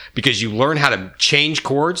guitar because you learn how to change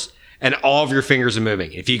chords and all of your fingers are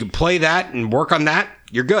moving. If you can play that and work on that,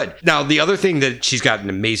 you're good. Now, the other thing that she's got an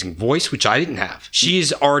amazing voice, which I didn't have. She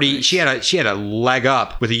had a leg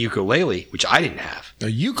up with a ukulele, which I didn't have. A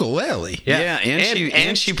ukulele? Yeah,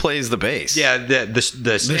 and she plays the bass. Yeah, the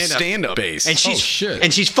stand-up bass. And she's shit.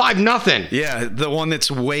 And she's 5'0". Yeah, the one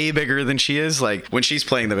that's way bigger than she is. Like when she's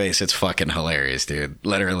playing the bass, it's fucking hilarious, dude.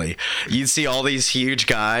 Literally, you'd see all these huge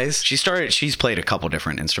guys. She's played a couple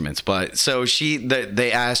different instruments, but so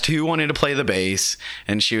they asked who wanted to play the bass,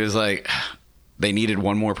 and she was like, they needed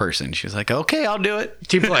one more person. She was like, okay, I'll do it.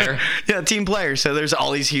 Team player. Yeah, team player. So there's all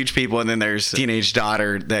these huge people, and then there's Teenage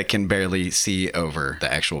Daughter that can barely see over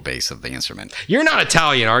the actual bass of the instrument. You're not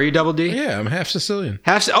Italian, are you, Double D? Yeah, I'm half Sicilian.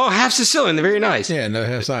 Half Sicilian. They're very nice. Yeah, no,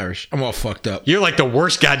 half Irish. I'm all fucked up. You're like the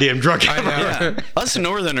worst goddamn drunk ever. Yeah. Us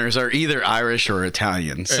Northerners are either Irish or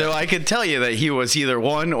Italian. So I could tell you that he was either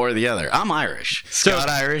one or the other. I'm Irish.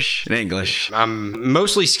 Irish and English. I'm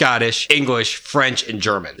mostly Scottish, English, French, and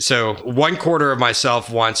German. So 1/4 of myself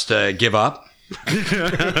wants to give up.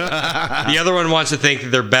 The other one wants to think that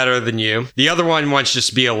they're better than you. The other one wants just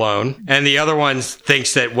to be alone. And the other one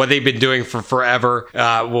thinks that what they've been doing for forever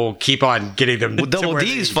will keep on getting them. Well, Double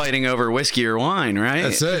D's fighting over whiskey or wine, right?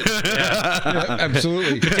 That's it. Yeah,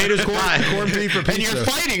 absolutely. Potatoes, corned beef or pizza. And you're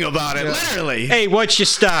fighting about it, literally. Hey, what's your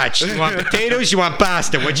starch? You want potatoes? You want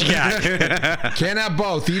pasta? What you got? Can't have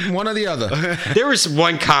both. Eat one or the other. There was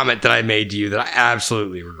one comment that I made to you that I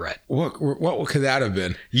absolutely regret. What could that have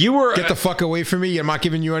been? You were get the fuck away from me. I'm not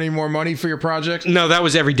giving you any more money for your project. No, that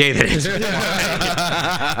was every day that is.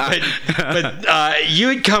 but you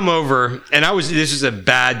had come over, and this was a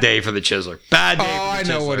bad day for the Chiseler. Bad day. Oh, I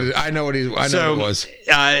know what it is. I know what it was.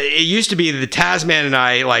 It used to be the Tasman and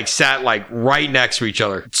I sat right next to each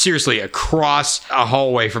other, seriously across a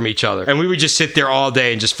hallway from each other, and we would just sit there all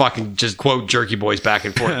day and just quote Jerky Boys back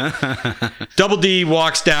and forth. Double D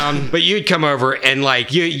walks down, but you'd come over and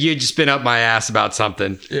you'd just been up my ass about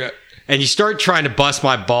something. Yeah. And you start trying to bust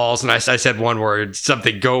my balls, and I said one word,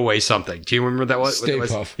 something, go away something. Do you remember that was? Stay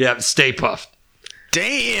Puft. Yeah, Stay Puft.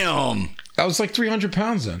 Damn. I was like 300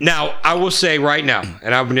 pounds then. Now, I will say right now,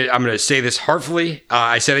 and I'm gonna say this heartfully.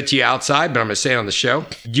 I said it to you outside, but I'm gonna say it on the show.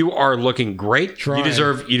 You are looking great. Trying.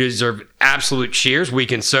 You deserve absolute cheers.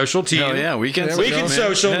 Weekend social to you. Oh yeah, weekend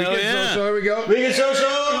social. There we go. Weekend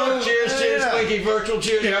social. Cheers. Clinky virtual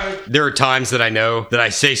cheers. Yeah. There are times that I know that I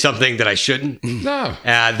say something that I shouldn't. No.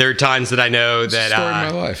 There are times that I know that story of my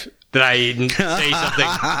life. That I didn't say something.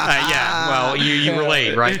 Yeah, well, you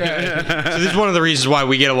relate, right? So this is one of the reasons why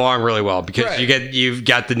we get along really well, because you've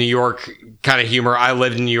got the New York kind of humor. I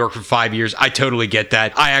lived in New York for 5 years. I totally get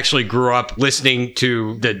that. I actually grew up listening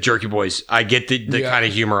to the Jerky Boys. I get the kind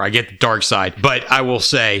of humor. I get the dark side. But I will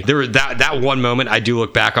say there was that one moment I do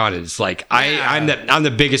look back on it. It's like I'm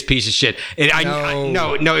the biggest piece of shit. And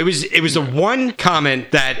no, it was the one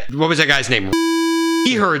comment that, what was that guy's name?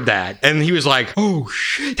 He heard that and he was like, "Oh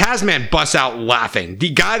shit!" Tasman busts out laughing. The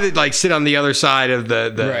guy that like sit on the other side of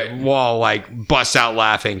the wall like busts out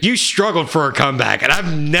laughing. You struggled for a comeback, and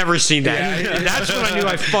I've never seen that. Yeah, That's when I knew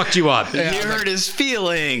I fucked you up. You hurt his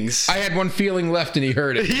feelings. I had one feeling left, and he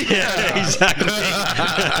heard it. Yeah, exactly.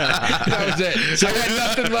 That was it. So I had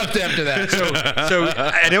nothing left after that. So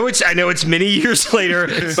I know it's many years later,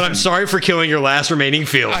 but I'm sorry for killing your last remaining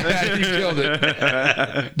feeling. You killed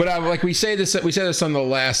it. But like we said this on the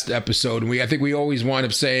last episode, and I think we always wind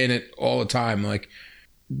up saying it all the time. Like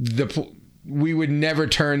we would never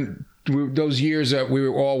turn those years that we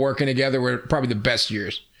were all working together were probably the best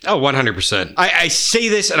years. Oh, 100%. I say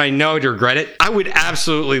this and I know I'd regret it. I would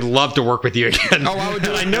absolutely love to work with you again. Oh, I would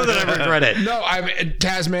do it. I know that I regret it. No,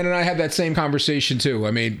 Tasman and I had that same conversation too.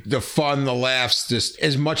 I mean, the fun, the laughs, just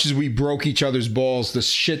as much as we broke each other's balls, the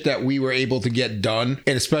shit that we were able to get done,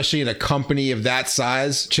 and especially in a company of that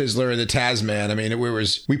size, Chisler and the Tasman. I mean,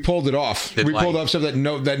 we pulled it off. We pulled off stuff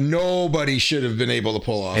that nobody should have been able to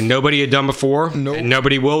pull off, and nobody had done before. Nope. And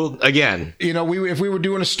nobody will again. You know, if we were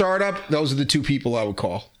doing a startup, those are the two people I would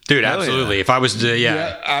call. Dude, absolutely. If I was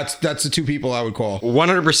to, that's the two people I would call.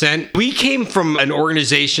 100%. We came from an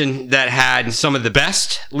organization that had some of the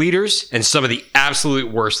best leaders and some of the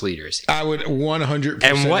absolute worst leaders. I would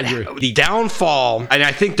 100% agree. The downfall, and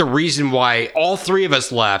I think the reason why all three of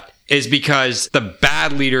us left, is because the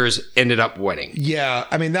bad leaders ended up winning. Yeah,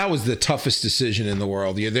 I mean, that was the toughest decision in the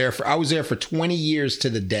world. I was there for 20 years to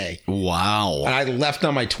the day. Wow. And I left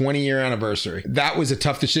on my 20-year anniversary. That was a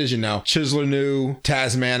tough decision. Now, Chisler knew,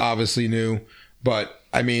 Tasman obviously knew, but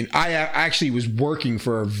I mean, I actually was working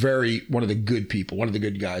for one of the good people, one of the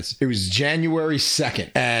good guys. It was January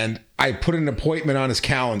 2nd, and I put an appointment on his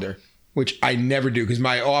calendar, which I never do because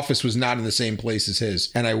my office was not in the same place as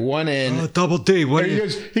his. And I went in. Double D. What? He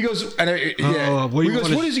goes, what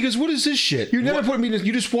is this shit? You never put me in.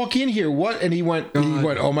 You just walk in here. What? And he went,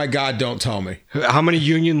 oh my God, don't tell me. How many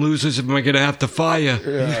union losers am I going to have to fire?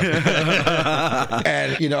 Yeah.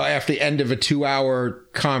 And, after the end of a 2-hour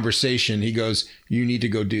conversation, he goes, you need to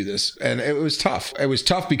go do this. And it was tough. It was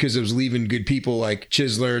tough because it was leaving good people like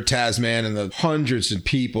Chisler, Tasman, and the hundreds of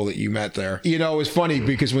people that you met there. It was funny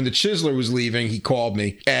because when the Chisler was leaving, he called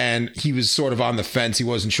me and he was sort of on the fence. He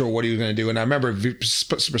wasn't sure what he was going to do. And I remember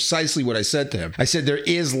precisely what I said to him. I said, there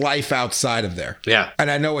is life outside of there. Yeah.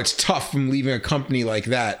 And I know it's tough from leaving a company like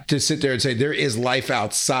that to sit there and say, there is life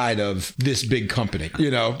outside of this big company,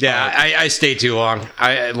 Yeah, I stayed too long.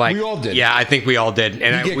 We all did. Yeah, I think we all did.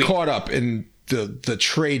 And we get caught up in the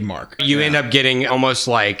trademark. You end up getting almost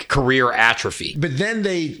like career atrophy. But then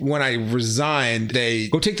when I resigned, they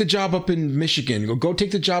go take the job up in Michigan. Go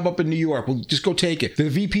take the job up in New York. Well, just go take it. The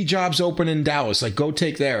VP job's open in Dallas. Like, go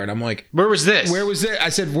take there. And I'm like, where was this? I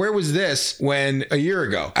said, where was this when a year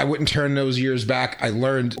ago? I wouldn't turn those years back. I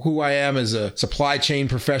learned who I am as a supply chain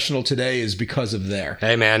professional today is because of there.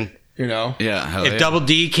 Hey, man. Yeah. If Double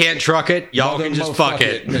D can't truck it, y'all can just fuck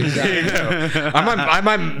it. Exactly. I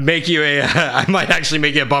might make you I might actually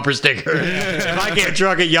make you a bumper sticker. If I can't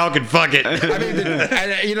truck it, y'all can fuck it. I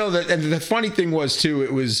mean, the funny thing was too.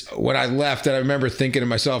 It was when I left, and I remember thinking to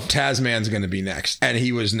myself, Tasman's going to be next, and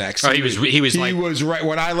he was next. Oh, he was right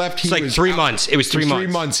when I left. He was 3 months. It was 3 months.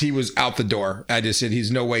 3 months. He was out the door. I just said, "He's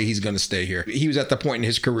no way he's going to stay here." He was at the point in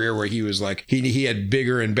his career where he was like, he had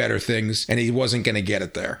bigger and better things, and he wasn't going to get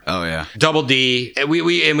it there. Oh yeah. Double D.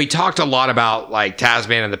 We talked a lot about like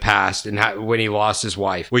Tasman in the past and when he lost his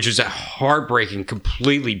wife, which was a heartbreaking,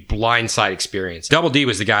 completely blindside experience. Double D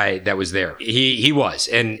was the guy that was there. He was,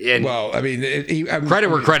 and well, I mean, credit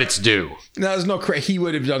where credit's due. No, there's no credit. He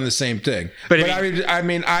would have done the same thing. But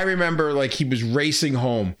I remember like he was racing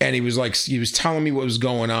home, and he was telling me what was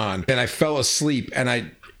going on, and I fell asleep, and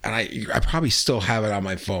I probably still have it on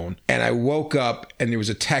my phone. And I woke up and there was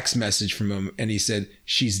a text message from him and he said,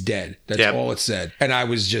 she's dead. That's all it said. And I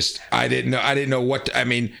was just, I didn't know what to, I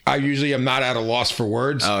mean, I usually am not at a loss for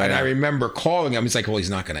words. Oh, and I remember calling him. He's like, well, he's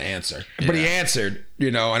not going to answer. Yeah. But he answered,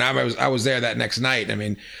 and I was there that next night. I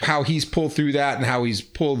mean, how he's pulled through that and how he's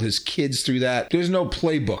pulled his kids through that. There's no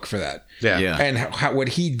playbook for that. Yeah. And what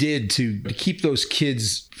he did to keep those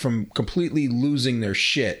kids from completely losing their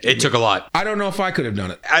shit. It took a lot. I don't know if I could have done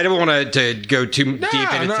it. I don't want to go too deep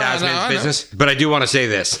into Tasman's business, but I do want to say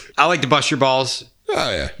this. I like to bust your balls.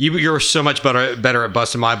 Oh yeah, you're so much better at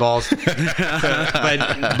busting my balls.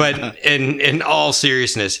 but in all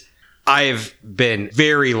seriousness, I've been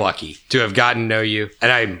very lucky to have gotten to know you,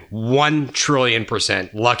 and I'm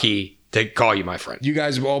 1,000,000,000% lucky to call you my friend. You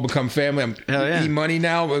guys have all become family. I'm E-Money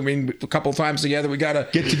now. I mean, a couple times together. We got to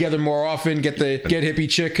get together more often. Get hippie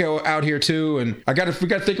chick out here too. And we got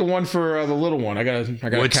to think of one for the little one. I got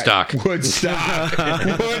Woodstock. Woodstock.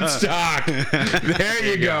 Woodstock. There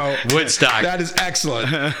you go. Woodstock. That is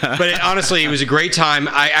excellent. But honestly, it was a great time.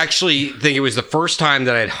 I actually think it was the first time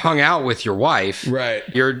that I'd hung out with your wife. Right.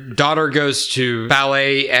 Your daughter goes to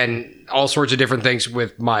ballet and all sorts of different things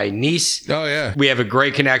with my niece. Oh, yeah. We have a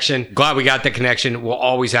great connection. Glad we got the connection. We'll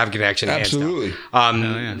always have a connection. Absolutely.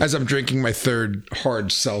 As I'm drinking my third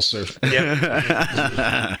hard seltzer.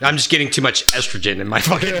 Yep. I'm just getting too much estrogen in my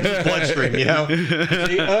fucking bloodstream, you know?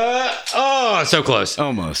 So close.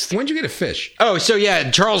 Almost. When'd you get a fish? Oh, so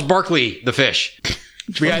yeah, Charles Barkley, the fish.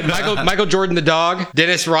 We had Michael Jordan the dog,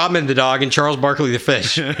 Dennis Rodman the dog, and Charles Barkley the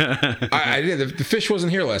fish. I did. The fish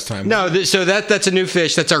wasn't here last time. No, so that's a new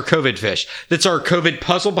fish. That's our COVID fish. That's our COVID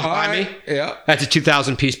puzzle behind me. Yeah. That's a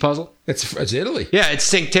 2,000-piece puzzle. It's Italy. Yeah, it's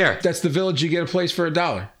Cinque Terre. That's the village you get a place for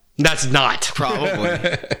 $1. That's not. Probably.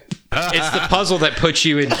 It's the puzzle that puts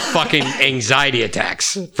you in fucking anxiety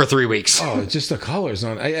attacks for 3 weeks. Oh, just the colors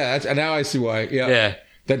on. Yeah, now I see why. Yeah.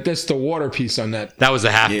 That's the water piece on that. That was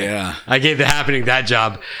the happening. Yeah. I gave the happening that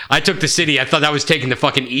job. I took the city. I thought I was taking the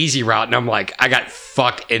fucking easy route, and I'm like, I got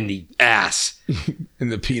fucked in the ass. In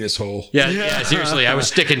the penis hole. Yeah, seriously. I was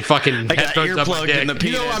sticking fucking headphones up my dick. in the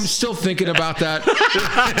penis. You know, I'm still thinking about that. And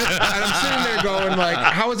I'm sitting there going, like,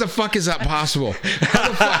 how the fuck is that possible? How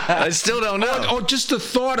the fuck? I still don't know. Oh, just the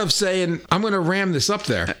thought of saying, I'm going to ram this up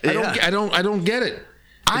there. I don't get it.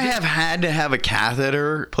 I have had to have a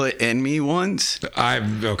catheter put in me once.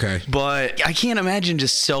 I'm okay. But I can't imagine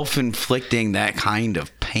just self-inflicting that kind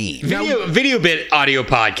of pain. Video bit audio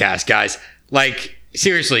podcast, guys. Like,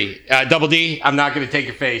 seriously, Double D, I'm not going to take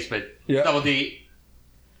your face, but Double D,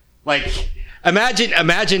 like,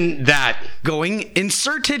 imagine that. Going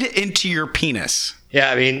inserted into your penis. Yeah,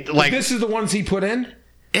 I mean, like. This is the ones he put in?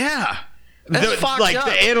 Yeah. That's fucked up.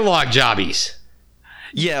 The analog jobbies.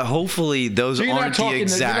 Yeah, hopefully those aren't the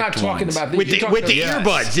exact You're not talking ones. about With the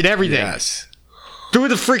earbuds and everything. Yes. Through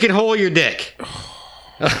the freaking hole of your dick.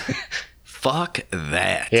 Fuck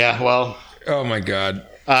that. Yeah, well. Oh, my God.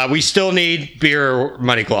 We still need beer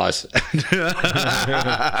money clause. Video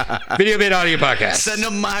bit audio podcast. Send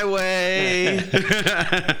them my way.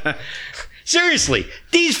 Seriously,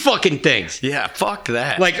 these fucking things. Yeah, fuck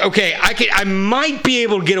that. Like, okay, I might be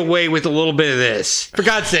able to get away with a little bit of this. For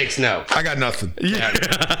God's sakes, no. I got nothing. Yeah.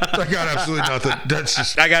 I got absolutely nothing. That's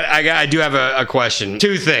just. I do have a question.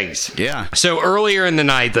 Two things. Yeah. So earlier in the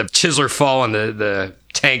night, the Chiseler fall on the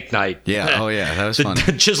tank night. Yeah. Oh, yeah. That was the fun.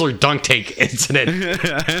 Chiseler dunk tank incident.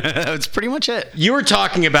 That's pretty much it. You were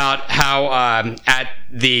talking about how at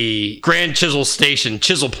the Grand Chisel Station,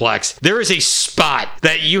 Chiselplex, there is a spot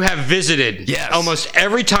that you have visited almost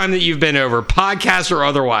every time that you've been over, podcast or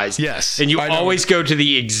otherwise. Yes. And you always go to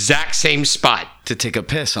the exact same spot. To take a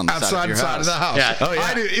piss on the side of the house. Yeah. Oh, yeah.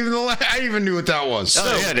 I even knew what that was.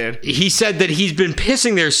 Oh, yeah, dude. He said that he's been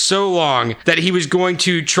pissing there so long that he was going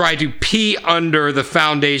to try to pee under the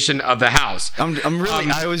foundation of the house. I'm really.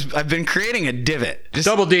 I've been creating a divot. Just,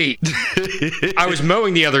 Double D. I was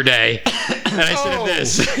mowing the other day, and I said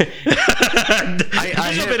this.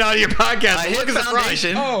 I've been on your podcast. I hit the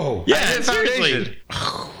foundation. Oh, yeah, I hit seriously.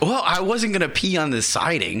 Well, I wasn't gonna pee on the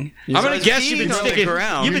siding. I'm gonna guess you've been sticking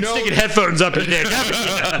headphones up your dick.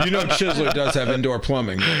 You know, Chiseler does have indoor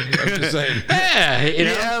plumbing. I'm just saying. Yeah, you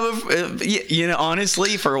know.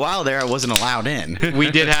 Honestly, for a while there, I wasn't allowed in. We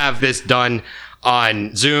did have this done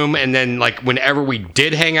on Zoom, and then like whenever we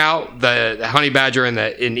did hang out, the Honey Badger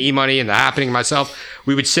and E-Money and the Happening myself,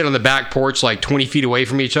 we would sit on the back porch like 20 feet away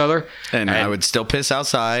from each other, and I would still piss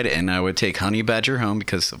outside, and I would take Honey Badger home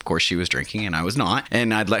because of course she was drinking and I was not,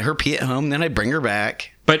 and I'd let her pee at home, then I'd bring her back.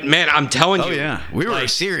 But man, I'm telling you, oh yeah, we were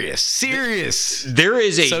serious. There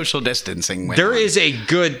is a social distancing. There is a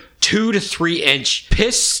good 2 to 3 inch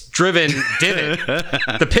piss-driven divot.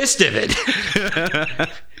 The piss divot.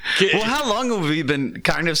 Well, how long have we been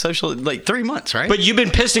kind of social? Like 3 months, right? But you've been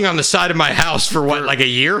pissing on the side of my house for what, like a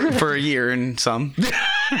year? For a year and some.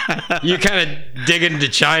 You kind of dig into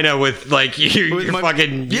China with like your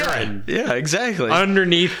fucking urine. Yeah, exactly.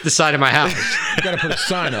 Underneath the side of my house. You gotta put a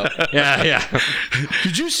sign up. Yeah.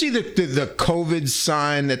 Did you see the COVID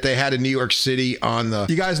sign that they had in New York City on the?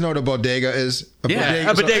 You guys know what a bodega is? A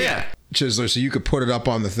bodega. Chiseler, so you could put it up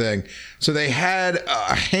on the thing. So they had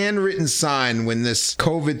a handwritten sign when this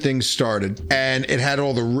COVID thing started, and it had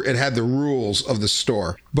the rules of the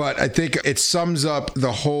store. But I think it sums up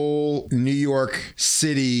the whole New York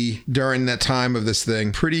City during that time of this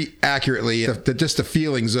thing pretty accurately. Just the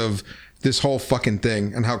feelings of this whole fucking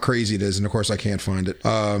thing and how crazy it is. And of course, I can't find it.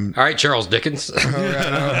 All right, Charles Dickens. So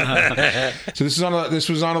this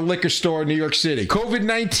was on a liquor store in New York City.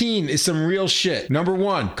 COVID-19 is some real shit. Number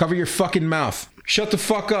 1, cover your fucking mouth. Shut the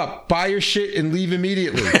fuck up. Buy your shit and leave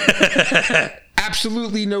immediately.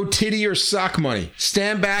 Absolutely no titty or sock money.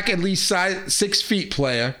 Stand back at least 6 feet,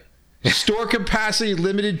 player. Store capacity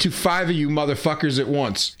limited to 5 of you motherfuckers at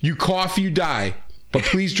once. You cough, you die. But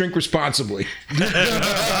please drink responsibly. I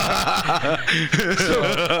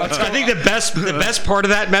think the best part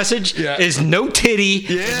of that message is no titty,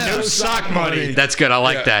 no sock money. That's good. I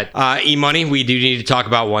like that. E-Money, we do need to talk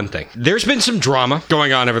about one thing. There's been some drama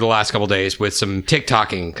going on over the last couple days with some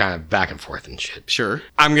TikToking kind of back and forth and shit. Sure.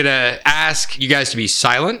 I'm going to ask you guys to be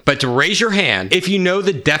silent, but to raise your hand if you know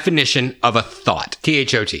the definition of a thought.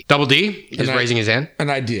 T-H-O-T. Double D is raising his hand. An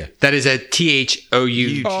idea. That is a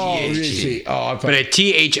T-H-O-U-G-H-T. But a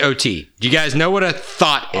T-H-O-T. Do you guys know what a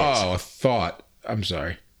thought is? Oh, a thought. I'm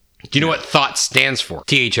sorry. Do you know what thought stands for?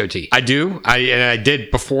 T-H-O-T. I do. I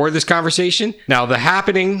did before this conversation. Now, the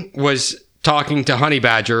happening was talking to Honey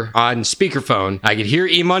Badger on speakerphone. I could hear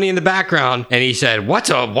E-Money in the background, and he said, "What's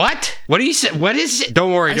a what? What do you say? What is it?"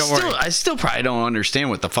 Don't worry. I still probably don't understand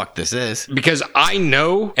what the fuck this is. Because I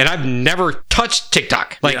know, and I've never touched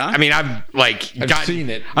TikTok. I mean, I've seen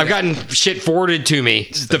it. I've gotten shit forwarded to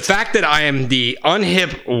me. The fact that I am the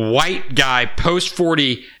unhip white guy post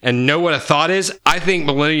 40 and know what a thought is, I think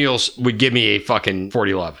millennials would give me a fucking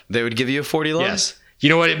 40 love. They would give you a 40 love? Yes. You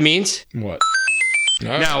know what it means? What?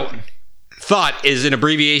 Now, thought is an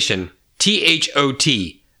abbreviation.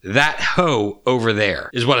 T-H-O-T. That hoe over there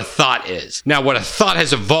is what a thought is. Now, what a thought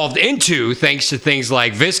has evolved into, thanks to things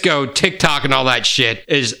like Visco, TikTok, and all that shit,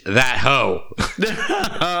 is that hoe.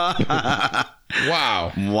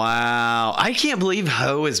 Wow. I can't believe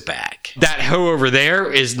hoe is back. That hoe over there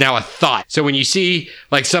is now a thought. So when you see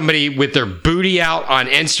like somebody with their booty out on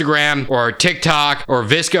Instagram or TikTok or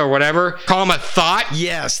Visco or whatever, call them a thought.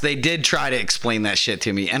 Yes, they did try to explain that shit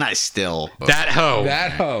to me, and I still... That hoe.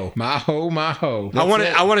 That hoe. My hoe, my hoe. I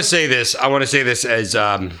want to say this. I want to say this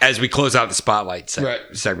as we close out the Spotlight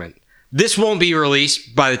segment. This won't be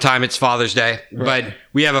released by the time it's Father's Day, but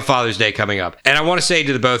we have a Father's Day coming up. And I want to say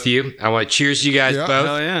to the both of you, I want to cheers to you guys both.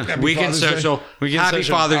 Oh, yeah. Happy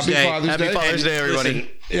Father's Day. Happy Father's Day, everybody.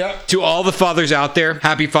 Listen, to all the fathers out there,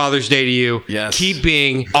 happy Father's Day to you. Yes. Keep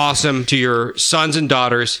being awesome to your sons and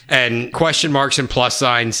daughters, and question marks and plus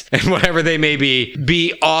signs and whatever they may be.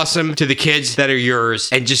 Be awesome to the kids that are yours,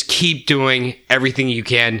 and just keep doing everything you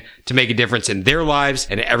can to make a difference in their lives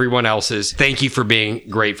and everyone else's. Thank you for being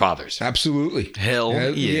great fathers. Absolutely.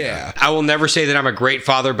 Hell yeah. I will never say that I'm a great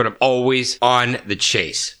father, but I'm always on the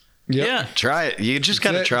chase. Yep. Yeah, try it. You just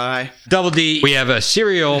got to try. Double D, we have a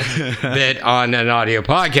serial bit on an audio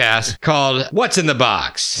podcast called What's in the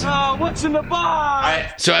Box? Oh, what's in the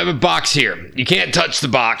box? So I have a box here. You can't touch the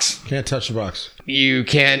box. Can't touch the box. You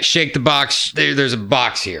can't shake the box. There's a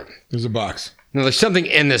box here. There's a box. Now, there's something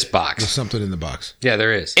in this box. There's something in the box. Yeah,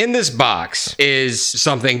 there is. In this box is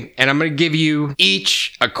something, and I'm going to give you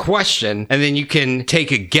each a question, and then you can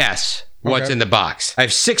take a guess what's in the box. I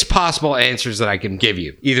have 6 possible answers that I can give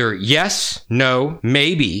you. Either yes, no,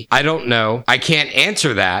 maybe, I don't know, I can't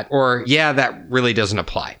answer that, or yeah, that really doesn't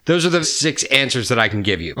apply. Those are the 6 answers that I can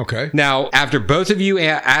give you. Okay. Now, after both of you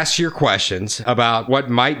ask your questions about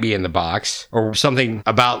what might be in the box, or something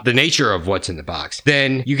about the nature of what's in the box,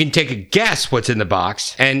 then you can take a guess what's in the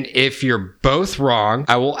box, and if you're both wrong,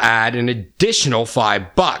 I will add an additional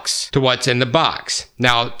 $5 to what's in the box.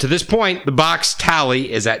 Now, to this point, the box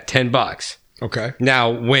tally is at $10. Okay. Now,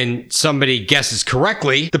 when somebody guesses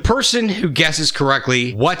correctly, the person who guesses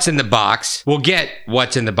correctly what's in the box will get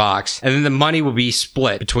what's in the box, and then the money will be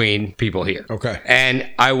split between people here. Okay.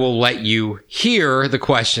 And I will let you hear the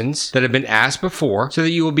questions that have been asked before so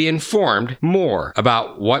that you will be informed more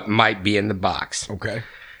about what might be in the box. Okay.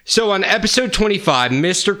 So on episode 25,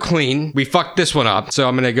 Mr. Clean, we fucked this one up, so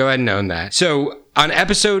I'm going to go ahead and own that. So on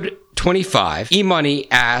episode 25, E-Money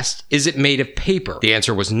asked, is it made of paper? The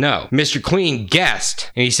answer was no. Mr. Clean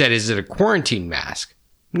guessed, and he said, is it a quarantine mask?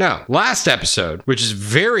 No. Last episode, which is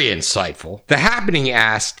very insightful, The Happening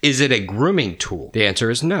asked, is it a grooming tool? The answer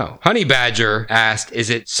is no. Honey Badger asked, is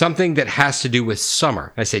it something that has to do with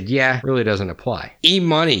summer? I said, yeah, really doesn't apply.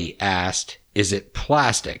 E-Money asked, is it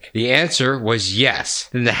plastic? The answer was yes.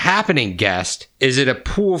 Then The Happening guessed, is it a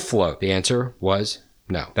pool float? The answer was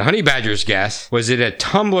no. The Honey Badger's guess, was it a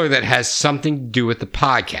tumbler that has something to do with the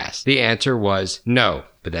podcast? The answer was no,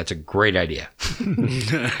 but that's a great idea.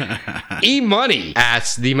 E-Money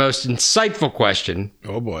asked the most insightful question.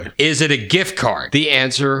 Oh boy. Is it a gift card? The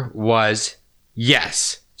answer was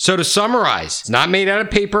yes. So to summarize, it's not made out of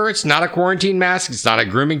paper, it's not a quarantine mask, it's not a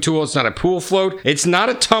grooming tool, it's not a pool float, it's not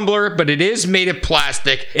a tumbler, but it is made of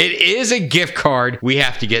plastic. It is a gift card. We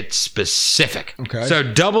have to get specific. Okay. So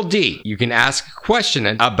Double D, you can ask a question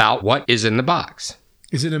about what is in the box.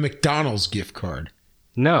 Is it a McDonald's gift card?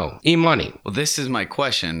 No. E-money. Well, this is my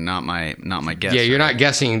question, not my guess. Yeah, you're not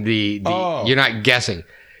guessing you're not guessing.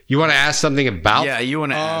 You want to ask something about? Yeah, you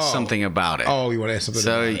want to ask something about it. Oh, you want to ask something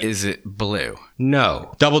So about it? is it blue?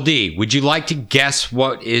 No. Double D, would you like to guess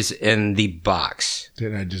what is in the box?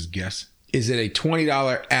 Didn't I just guess? Is it a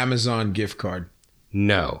 $20 Amazon gift card?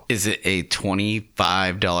 No. Is it a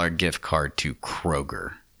 $25 gift card to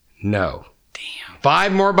Kroger? No. Damn.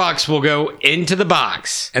 5 more bucks will go into the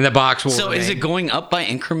box, and the box will So is remain. it going up by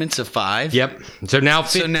increments of 5? Yep. So now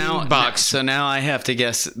 15 bucks. So now I have to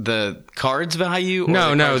guess the card's value? Or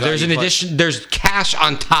No. the card's There's an value plus- addition. There's cash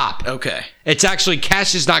on top. Okay. It's actually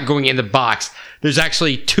cash is not going in the box. There's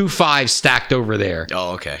actually 2 5s stacked over there,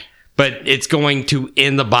 Oh, okay. but it's going to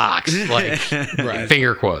in the box, like Right.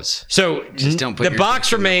 finger quotes. So Just don't put the your box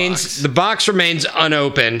finger in the remains. box. The box remains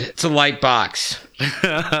unopened. It's a light box.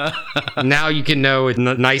 Now you can know it's a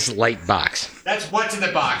nice light box. That's what's in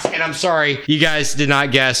the box. And I'm sorry, you guys did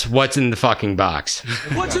not guess what's in the fucking box.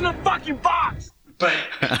 What's in the fucking box? But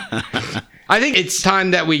I think it's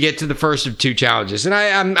time that we get to the first of 2 challenges. And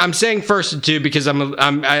I'm saying first of 2 because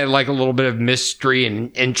I like a little bit of mystery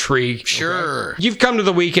and intrigue. Sure. You've come to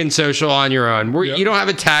the weekend social on your own. You don't have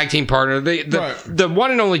a tag team partner. The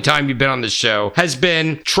one and only time you've been on the show has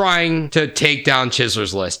been trying to take down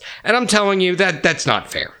Chisler's List. And I'm telling you that that's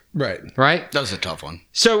not fair. Right. Right? That was a tough one.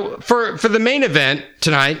 So for the main event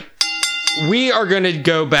tonight, we are going to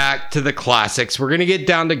go back to the classics. We're going to get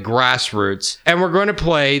down to grassroots, and we're going to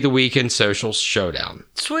play the Weekend Social Showdown.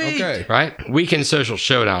 Sweet. Okay. Right? Weekend Social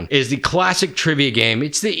Showdown is the classic trivia game.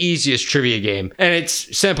 It's the easiest trivia game, and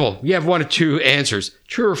it's simple. You have 1 of 2 answers.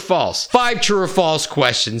 True or false? 5 true or false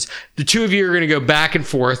questions. The 2 of you are going to go back and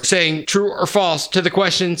forth saying true or false to the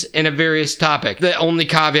questions in a various topic. The only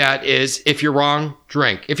caveat is if you're wrong,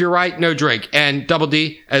 drink. If you're right, no drink. And Double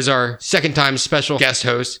D, as our second time special guest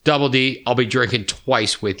host, Double D, I'll be drinking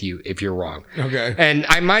twice with you if you're wrong. Okay. And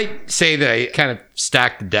I might say that I kind of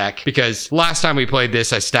stacked the deck because last time we played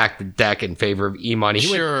this, I stacked the deck in favor of E-Money.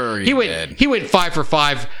 Sure you did. He went 5 for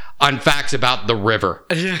 5 on facts about the river.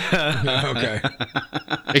 Okay.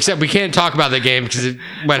 Except we can't talk about the game because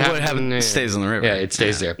what happened stays on the river. Yeah, it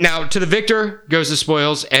stays there. Now, to the victor goes the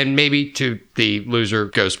spoils, and maybe to the loser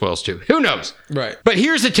goes spoils too. Who knows? Right. But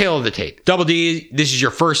here's the tale of the tape. Double D, this is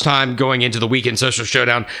your first time going into the Weekend Social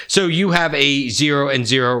Showdown, so you have a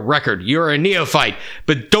 0-0 record. You're a neophyte,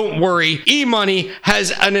 but don't worry. E-Money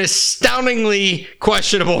has an astoundingly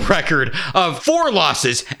questionable record of 4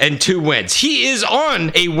 losses and 2 wins. He is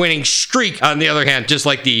on a winning streak. On the other hand, just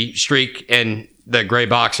like the streak in the gray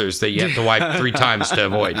boxers that you have to wipe 3 times to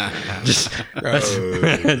avoid. Just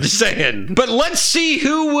saying. But let's see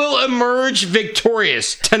who will emerge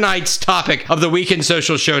victorious. Tonight's topic of the Weekend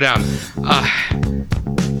Social Showdown.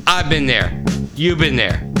 I've been there. You've been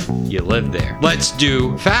there. You live there. Let's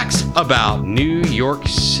do facts about New York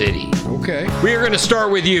City. Okay. We are going to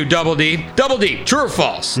start with you, Double D. Double D, true or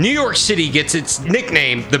false? New York City gets its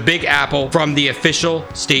nickname, the Big Apple, from the official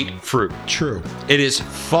state fruit. True. It is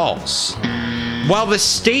false. While the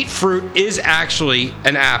state fruit is actually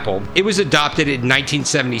an apple, it was adopted in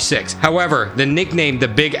 1976. However, the nickname the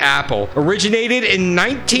Big Apple originated in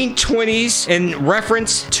 1920s in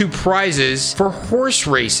reference to prizes for horse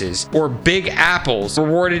races or big apples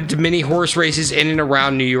awarded to many horse races in and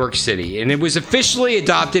around New York City. And it was officially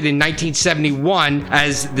adopted in 1971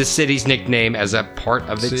 as the city's nickname as a part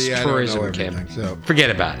of its See, I don't know tourism everything, campaign. so Forget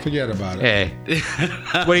about it. forget about it. Hey,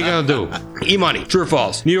 what are you gonna do? E-Money, true or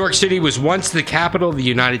false? New York City was once the capital of the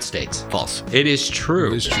United States. False. It is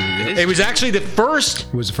true. It is true. Yeah. It was actually the first.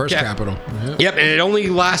 It was the first capital. Yeah. Yep, and it only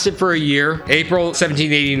lasted for a year, April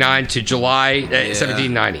 1789 to July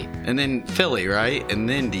 1790. And then Philly, right? And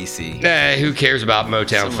then DC. Who cares about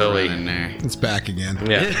Motown, Somewhere Philly? around in there. It's back again.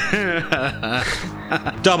 Yeah.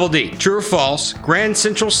 Double D, true or false? Grand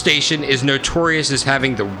Central Station is notorious as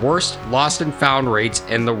having the worst lost and found rates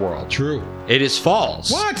in the world. True. It is false.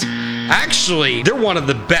 What? Actually, they're one of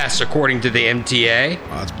the best according to the MTA.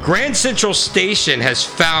 that's bull. Grand Central Station has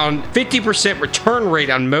found 50% return rate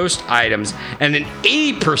on most items and an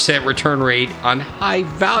 80% return rate on high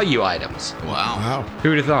value items. Wow. Wow. Who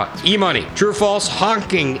would have thought? E-Money, true or false?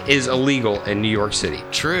 Honking is illegal in New York City.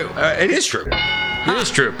 True. It is true. It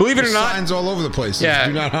is true. Believe it or not. Signs all over the place. Yeah.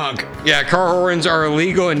 Do not honk. Yeah, car horns are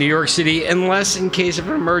illegal in New York City unless in case of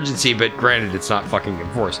an emergency, but granted, it's not fucking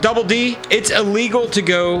enforced. Double D, it's illegal to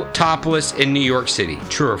go topless in New York City.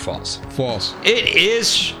 True or false? False. It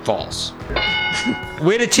is false.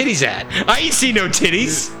 Where the titties at? I ain't see no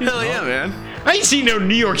titties. Hell yeah, man. I ain't see no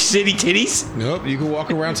New York City titties. Nope, you can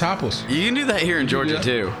walk around topless. You can do that here in Georgia,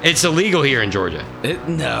 too. It's illegal here in Georgia.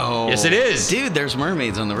 No. Yes, it is. Dude, there's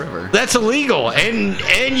mermaids on the river. That's illegal,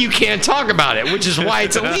 and you can't talk about it, which is why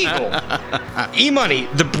it's illegal. E-Money,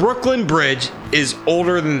 the Brooklyn Bridge is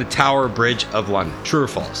older than the Tower Bridge of London. True or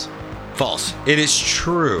false? False. It is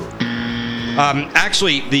true.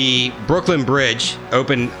 Actually, the Brooklyn Bridge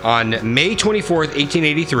opened on May 24th,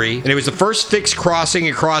 1883, and it was the first fixed crossing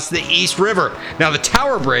across the East River. Now, the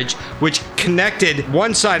Tower Bridge, which connected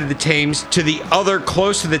one side of the Thames to the other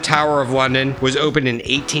close to the Tower of London, was opened in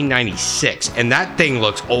 1896, and that thing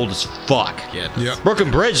looks old as fuck. Yeah. Yep.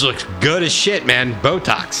 Brooklyn Bridge looks good as shit, man.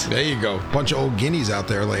 Botox. There you go. Bunch of old guineas out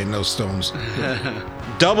there laying those stones.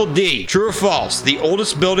 Double D, true or false? The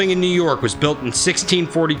oldest building in New York was built in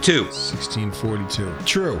 1642. 1642.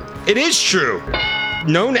 True. It is true.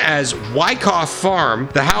 Known as Wyckoff Farm,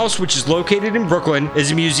 the house, which is located in Brooklyn,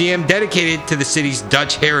 is a museum dedicated to the city's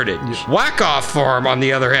Dutch heritage. Wyckoff Farm, on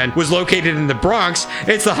the other hand, was located in the Bronx.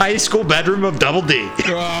 It's the high school bedroom of Double D.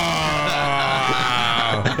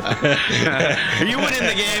 You winning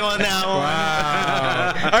the game on that one.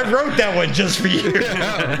 Wow. I wrote that one just for you.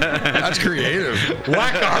 That's creative.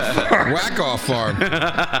 Wyckoff Farm. Whack off farm.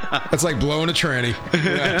 That's like blowing a tranny.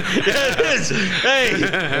 Yeah. Yeah, it is.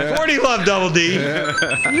 Hey, 40 love, Double D.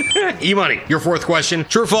 E-Money, your fourth question.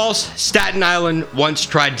 True or false? Staten Island once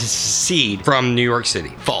tried to secede from New York City.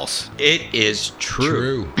 False. It is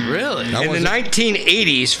true. Really? That In the wasn't-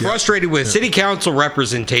 1980s, frustrated with city council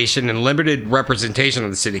representation and limited representation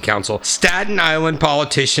of the city council, Staten Island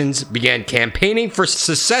politicians began campaigning for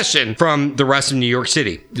secession from the rest of New York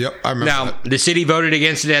City. Yep, I remember Now, that. the city voted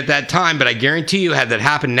against it at that time, but I guarantee you, had that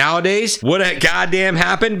happened nowadays, would have goddamn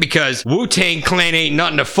happened, because Wu-Tang Clan ain't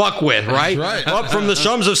nothing to fuck with, right? That's right. Up from the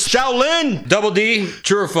slums of Shaolin. Double D,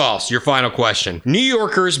 true or false? Your final question. New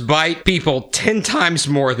Yorkers bite people 10 times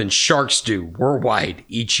more than sharks do worldwide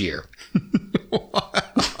each year.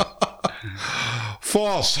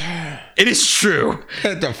 False. It is true.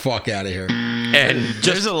 Get the fuck out of here. And There's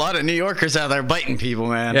just, a lot of New Yorkers out there biting people,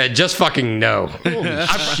 man. yeah, just fucking no. Holy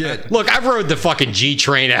shit. Look, I've rode the fucking G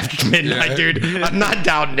train after midnight, Yeah. dude. I'm not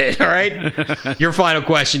doubting it, all right? Your final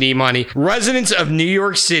question, E-Money. Residents of New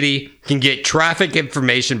York City can get traffic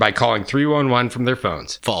information by calling 311 from their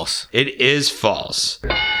phones. False. It is false.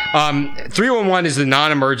 311 is the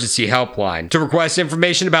non-emergency helpline to request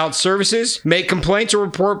information about services, make complaints, or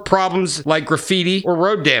report problems like graffiti or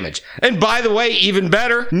road damage. And by the way, even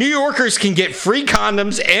better, New Yorkers can get free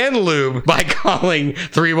condoms and lube by calling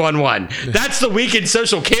 311. That's the Weekend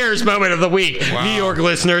Social Cares moment of the week, New York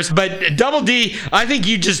listeners. But Double D, I think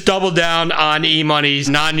you just doubled down on E-Money's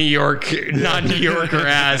non-New Yorker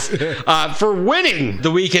ass for winning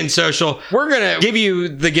the Weekend Social. We're going to give you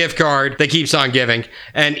the gift card that keeps on giving.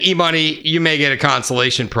 And E-Money, you may get a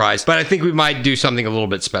consolation prize, but I think we might do something a little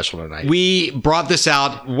bit special tonight. We brought this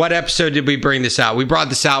out. What episode did we bring this out? We brought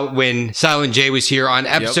this out when Silent J was here on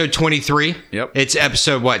episode 23. Yep. It's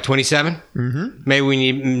episode, what, 27? Mm-hmm. Maybe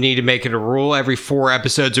we need to make it a rule. Every 4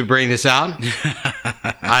 episodes we bring this out.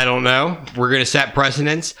 I don't know. We're going to set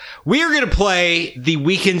precedents. We are going to play the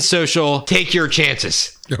Weekend Social Take Your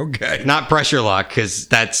Chances. Okay. Not Pressure Lock, because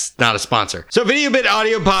that's not a sponsor. So Video Bit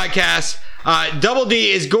Audio Podcast, Double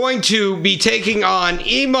D is going to be taking on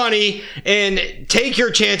E-Money and Take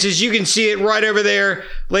Your Chances. You can see it right over there,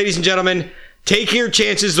 ladies and gentlemen. Take Your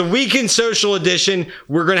Chances, the Weekend Social Edition.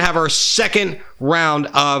 We're going to have our second round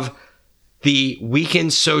of the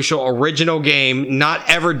Weekend Social original game, not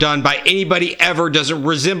ever done by anybody ever, doesn't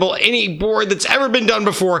resemble any board that's ever been done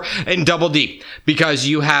before. And Double D, because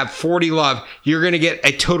you have 40 love, you're going to get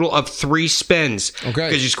a total of 3 spins. Okay.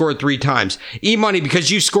 Because you scored 3 times. E-Money,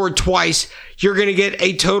 because you scored twice, you're going to get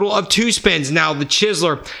a total of 2 spins. Now, the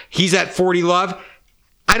Chiseler, he's at 40 love.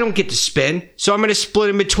 I don't get to spin, so I'm going to split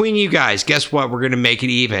in between you guys. Guess what? We're going to make it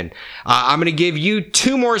even. I'm going to give you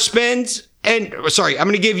 2 more spins. I'm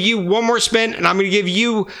going to give you 1 more spin, and I'm going to give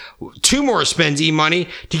you 2 more spins, E-Money,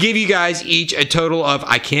 to give you guys each a total of,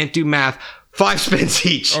 I can't do math, 5 spins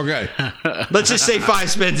each. Okay. Let's just say 5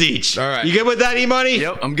 spins each. All right. You good with that, E-Money?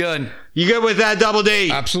 Yep, I'm good. You good with that, Double D?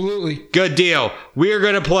 Absolutely. Good deal. We are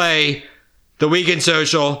going to play the Weekend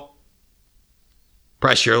Social.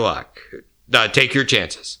 Press your luck. Take your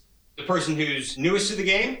chances. The person who's newest to the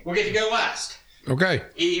game will get to go last. Okay.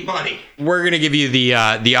 E-money. We're going to give you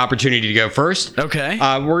the opportunity to go first. Okay.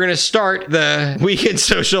 We're going to start the Weekend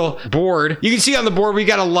Social board. You can see on the board, we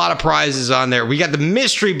got a lot of prizes on there. We got the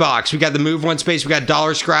mystery box. We got the move one space. We got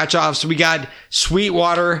dollar scratch offs. We got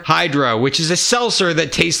Sweetwater Hydro, which is a seltzer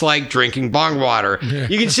that tastes like drinking bong water.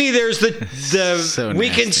 You can see there's the So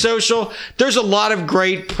Weekend nasty. Social. There's a lot of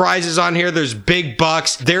great prizes on here. There's big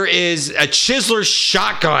bucks. There is a Chiseler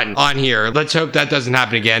shotgun on here. Let's hope that doesn't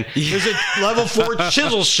happen again. There's a level 4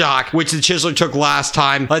 Chisel Shock, which the Chiseler took last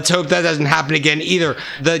time. Let's hope that doesn't happen again either.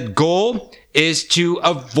 The goal is to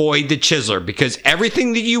avoid the Chiseler, because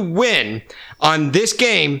everything that you win on this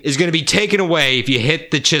game is going to be taken away if you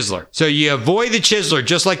hit the Chiseler. So you avoid the Chiseler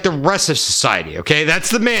just like the rest of society, okay?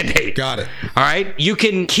 That's the mandate. Got it. All right? You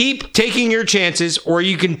can keep taking your chances, or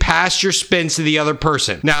you can pass your spins to the other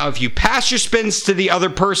person. Now, if you pass your spins to the other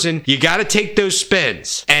person, you got to take those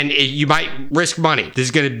spins, and you might risk money. This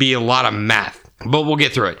is going to be a lot of math, but we'll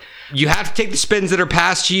get through it. You have to take the spins that are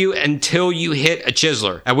passed to you until you hit a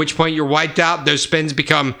Chiseler, at which point you're wiped out. Those spins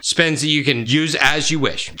become spins that you can use as you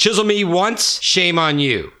wish. Chisel me once, shame on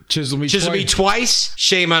you. Chisel me twice,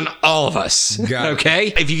 shame on all of us. Got it.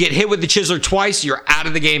 Okay? If you get hit with the Chiseler twice, you're out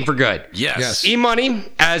of the game for good. Yes. E-Money,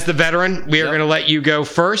 as the veteran, we are going to let you go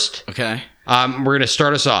first. Okay. We're going to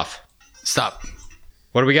start us off. Stop.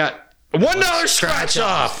 What do we got? $1 scratch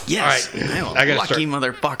off. Yes. All right. I'm a I gotta lucky start.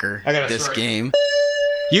 motherfucker. I gotta this start. game.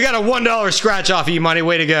 You got a $1 scratch off, E-Money.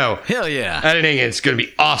 Way to go. Hell yeah. Editing is going to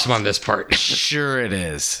be awesome on this part. Sure it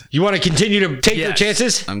is. You want to continue to take your Yes.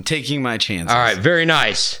 chances? I'm taking my chances. All right, very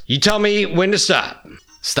nice. You tell me when to stop.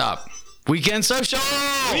 Stop. Weekend Social.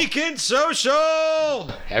 Weekend Social.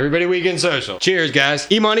 Everybody, Weekend Social. Cheers, guys.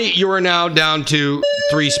 E-Money, you are now down to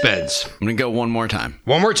 3 spins. I'm going to go one more time.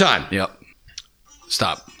 One more time. Yep.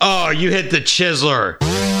 Stop. Oh, you hit the Chiseler.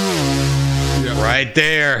 Right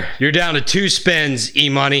there. You're down to 2 spins,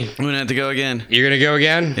 E-Money. I'm going to have to go again. You're going to go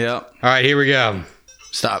again? Yep. All right, here we go.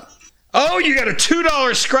 Stop. Oh, you got a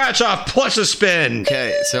 $2 scratch off plus a spin.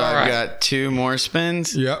 Okay, so All I've right. got 2 more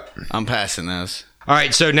spins. Yep. I'm passing those. All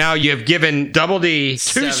right, so now you have given Double D 2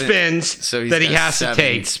 7 spins So he's that he got has to 7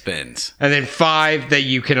 take, spins. and then 5 that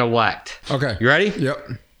you can elect. Okay. You ready? Yep.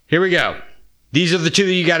 Here we go. These are the 2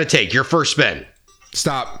 that you got to take. Your first spin.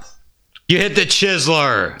 Stop. You hit the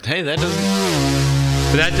Chiseler. Hey, that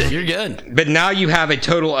doesn't. You're good. But now you have a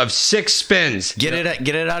total of 6 spins. Get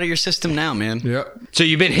it out of your system now, man. Yep. So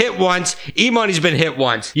you've been hit once. E-Money's been hit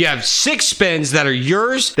once. You have 6 spins that are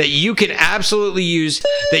yours that you can absolutely use,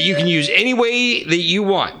 that you can use any way that you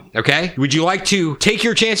want. Okay? Would you like to take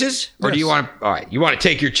your chances? Or do you Yes. want to? All right. You want to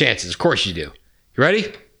take your chances. Of course you do. You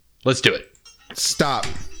ready? Let's do it. Stop.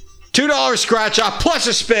 $2 scratch off plus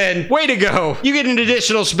a spin. Way to go. You get an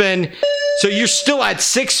additional spin. So you're still at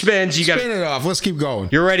 6 spins. You got. Spin it off. Let's keep going.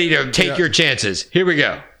 You're ready to take Yeah. your chances. Here we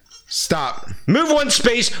go. Stop. Move one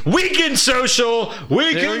space. Weekend Social. There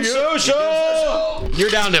Weekend we go. Social. You're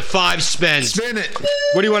down to 5 spins. Spin it.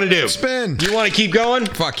 What do you want to do? Spin. You want to keep going?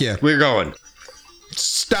 Fuck yeah. We're going.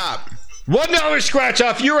 Stop. $1 scratch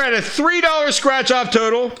off. You're at a $3 scratch off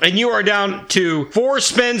total, and you are down to 4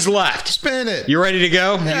 spins left. Spin it. You ready to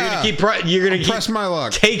go? Yeah. You're gonna keep Press my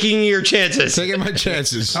luck. taking your chances. Taking my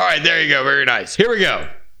chances. All right, there you go. Very nice. Here we go.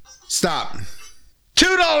 Stop.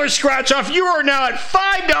 $2 scratch off. You are now at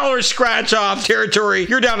 $5 scratch off territory.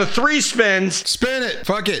 You're down to 3 spins. Spin it.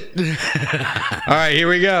 Fuck it. All right, here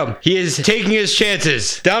we go. He is taking his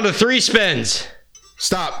chances. Down to 3 spins.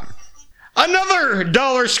 Stop. Another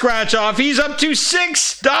 $1 scratch off. He's up to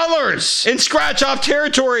 $6 in scratch off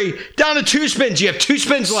territory. Down to 2 spins. You have 2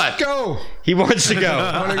 spins left. Go. He wants to go.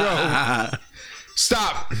 I want to go.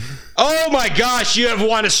 Stop. Oh my gosh, you have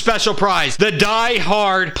won a special prize. The Die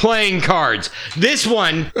Hard playing cards. This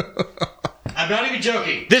one, I'm not even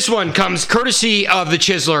joking. This one comes courtesy of the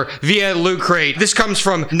Chiseler via Loot Crate. This comes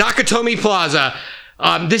from Nakatomi Plaza.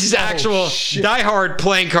 This is actual Die Hard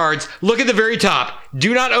playing cards. Look at the very top.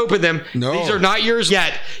 Do not open them. No. These are not yours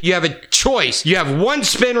yet. You have a choice. You have 1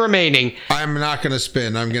 spin remaining. I'm not going to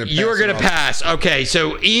spin. I'm going to pass. You are going it to off. pass. Okay,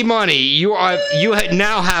 so E-Money,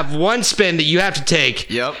 now have 1 spin that you have to take.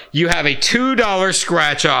 Yep. You have a $2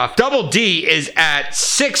 scratch off. Double D is at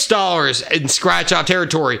 $6 in scratch off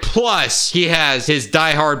territory. Plus, he has his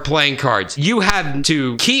Die Hard playing cards. You have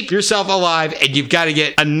to keep yourself alive, and you've got to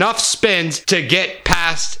get enough spins to get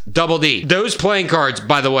past Double D. Those playing cards,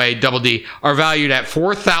 by the way, Double D, are valued at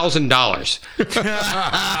 $4,000.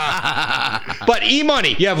 But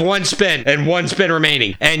E-Money, you have 1 spin and 1 spin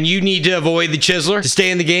remaining. And you need to avoid the Chiseler to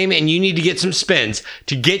stay in the game, and you need to get some spins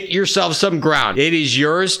to get yourself some ground. It is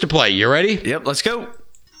yours to play. You ready? Yep, let's go.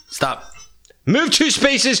 Stop. Move 2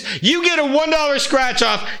 spaces, you get a $1 scratch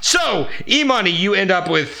off. So, E-Money, you end up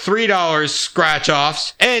with $3 scratch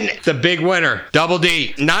offs. And the big winner, Double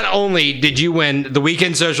D. Not only did you win the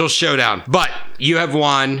Weekend Social Showdown, but you have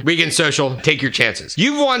won Weekend Social, take your chances.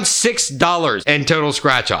 You've won $6 in total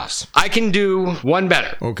scratch offs. I can do one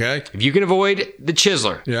better. Okay. If you can avoid the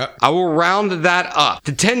Chiseler, Yeah. I will round that up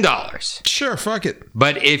to $10. Sure, fuck it.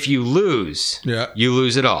 But if you lose, Yeah. you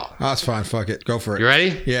lose it all. Oh, that's fine. Fuck it. Go for it. You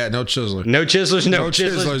ready? Yeah, no chiseler. No Chiselers, no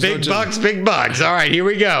Chiselers. Big bucks, big bucks. All right, here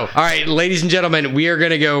we go. All right, ladies and gentlemen, we are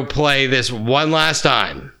going to go play this one last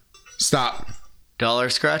time. Stop.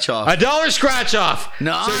 $1 scratch off. $1 scratch off.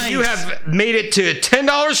 Nice. So you have made it to a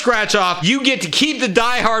 $10 scratch off. You get to keep the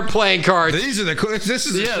Die Hard playing cards. These are the this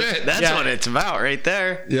is the shit. That's what it's about right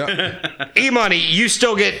there. Yeah. E-Money, you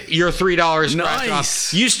still get your $3 scratch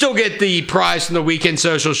Nice. off. You still get the prize from the Weekend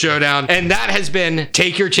Social Showdown. And that has been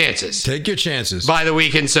Take Your Chances Take your chances. by the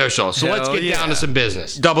Weekend Social. So let's Hell get yeah. down to some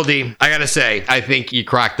business. Double D, I got to say, I think you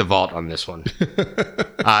cracked the vault on this one.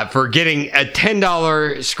 For getting a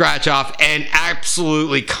 $10 scratch off and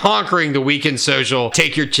absolutely conquering the Weekend Social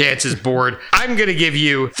Take Your Chances board. I'm going to give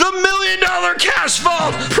you the $1 million cash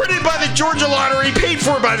vault printed by the Georgia Lottery, paid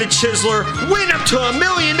for by the Chiseler. Win up to $1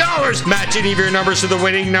 million. Match any of your numbers to the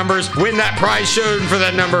winning numbers. Win that prize shown for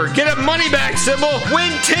that number. Get a money back symbol.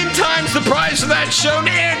 Win 10 times the prize for that shown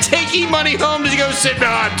and take E-Money home to go sit in a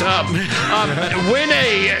hot tub. Win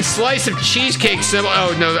a slice of cheesecake symbol.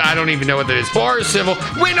 Oh, no, I don't even know what that is. Bar symbol.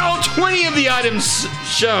 Win all 20 of the items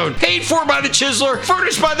shown. Paid for by the Chiseler.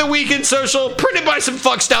 Furnished by the Weekend Social. Printed by some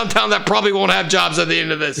fucks downtown that probably won't have jobs at the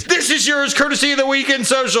end of this. This is yours, courtesy of the Weekend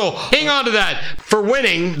Social. Hang on to that for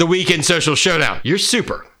winning the Weekend Social Showdown. You're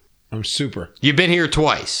super. I'm super. You've been here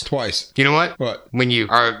twice. Twice. You know what? What? When you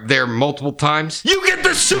are there multiple times, you get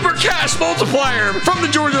the Super Cash Multiplier from the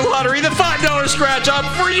Georgia Lottery, the $5 scratch off,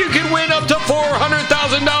 where you can win up to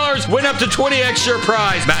 $400,000, win up to 20x your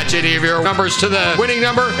prize. Match any of your numbers to the winning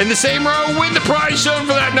number in the same row, win the prize shown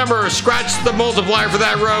for that number. Scratch the multiplier for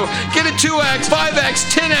that row, get a 2x,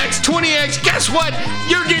 5x, 10x, 20x. Guess what?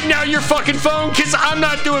 You're getting out your fucking phone because I'm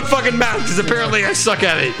not doing fucking math because apparently I suck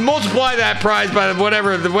at it. Multiply that prize by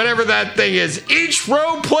whatever that thing is. Each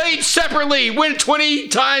row played separately. Win 20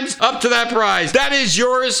 times up to that prize. That is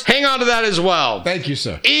yours. Hang on to that as well. Thank you,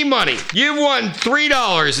 sir. E-Money, you've won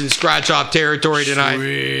 $3 in scratch-off territory tonight.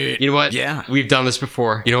 Sweet. You know what? Yeah. We've done this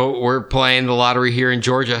before. You know what? We're playing the lottery here in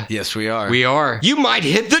Georgia. Yes, we are. We are. You might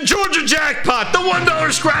hit the Georgia jackpot, the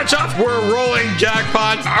 $1 scratch-off. We're rolling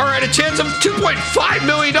jackpots are at a chance of $2.5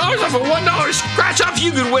 million off a $1 scratch-off.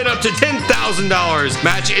 You could win up to $10,000.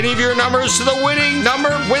 Match any of your numbers to the winning number.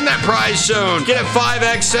 Win that prize shown. Get a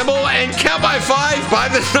 5x symbol and count by 5 by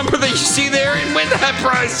the number that you see there and win that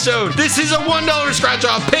prize shown. This is a $1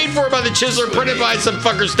 scratch-off paid for by the Chiseler, printed by some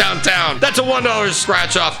fuckers downtown. That's a $1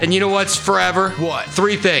 scratch-off. And you know what's forever? What?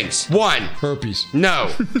 3 things. 1. Herpes.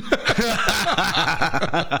 No.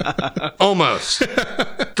 Almost.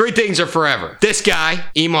 3 things are forever. This guy,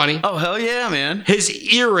 E-Money, Oh, hell yeah, man. his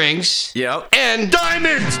earrings, Yep. and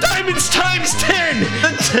diamonds. Diamonds times 10.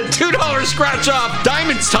 That's a $2 scratch off.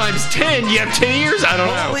 Diamonds times 10. You have 10 years? I don't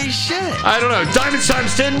know. Holy shit. I don't know. Diamonds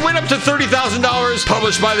times 10 win up to $30,000.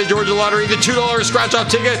 Published by the Georgia Lottery. The $2 scratch off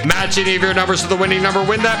ticket. Match any of your numbers to the winning number.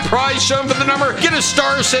 Win that prize shown for the number. Get a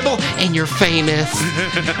star symbol, and you're famous.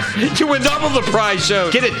 You win double the prize show.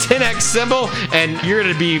 Get a 10x symbol, and you're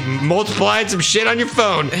going to be multiplying some shit on your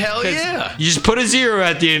phone. Hell 'Cause yeah. You just put a 0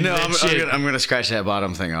 at the end No, of that shit. I'm gonna scratch that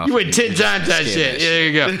bottom thing off. You win 10 times that shit. Yeah, there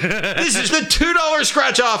you go. This is the $2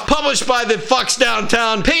 scratch off, published by the fucks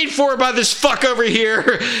downtown, paid for by this fuck over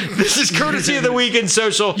here. This is courtesy of the Weekend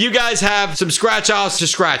Social. You guys have some scratch offs to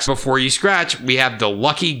scratch. Before you scratch, we have the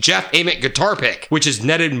Lucky Jeff Ament guitar pick, which has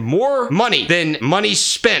netted more money than money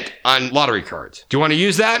spent on lottery cards. Do you want to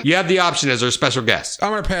use that? You have the option as our special guest.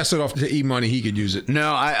 I'm going to pass it off to E-Money. He could use it.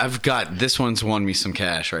 No, I've got this one's won me some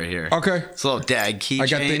cash right here. Okay. It's a little dag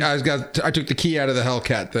keychain. I took the key out of the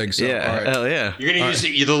Hellcat thing. So, Yeah, all right. hell yeah. You're going to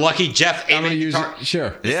use the Lucky Jeff I'm going Ament to use guitar. it.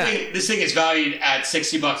 Sure. Yeah. This thing is valued at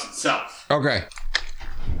 $60 itself. Okay.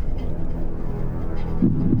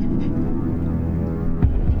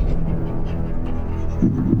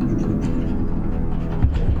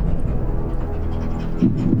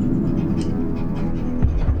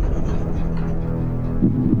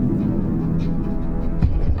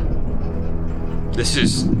 This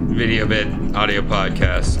is Video Bit Audio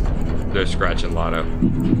Podcast. No scratching lotto.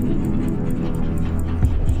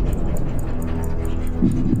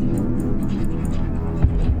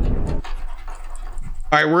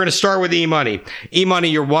 All right, we're going to start with E-Money. E-Money,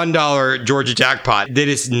 your $1 Georgia jackpot. That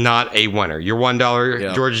is not a winner. Your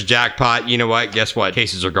 $1 Georgia jackpot, you know what? Guess what?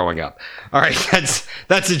 Cases are going up. All right,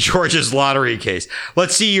 that's a Georgia's lottery case.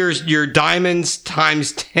 Let's see your diamonds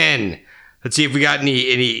times 10. Let's see if we got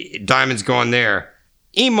any diamonds going there.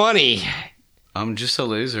 E-Money. I'm just a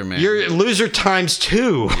loser, man. You're a loser times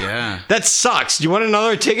 2. Yeah. That sucks. Do you want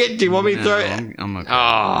another ticket? Do you want me to throw it? I'm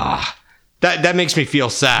okay. That makes me feel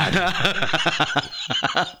sad.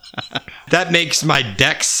 That makes my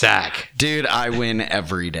deck sack. Dude, I win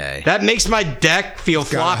every day. That makes my deck feel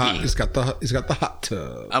floppy. He's got the hot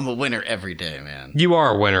tub. I'm a winner every day, man. You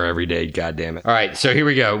are a winner every day, goddammit. All right, so here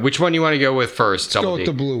we go. Which one you want to go with first? Let's go with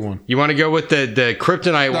the blue one. You want to go with the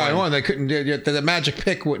kryptonite one? No, they couldn't. The magic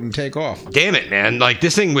pick wouldn't take off. Damn it, man. Like,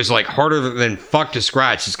 this thing was like harder than fuck to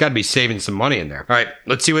scratch. It's got to be saving some money in there. All right,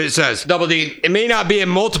 let's see what it says. Double D, it may not be a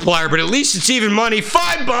multiplier, but at least it's even money.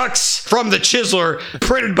 $5 from the Chiseler,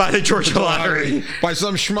 printed by the Georgia Lottery. By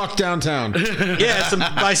some schmuck downtown. Yeah,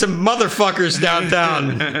 by some motherfuckers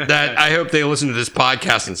downtown that I hope they listen to this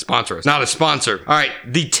podcast and sponsor us. Not a sponsor. All right,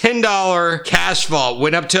 the $10 cash vault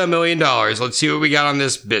went up to $1 million. Let's see what we got on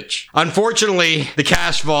this bitch. Unfortunately, the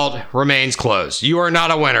cash vault remains closed. You are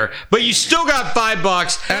not a winner, but you still got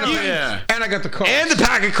 $5. And I got the cards. And the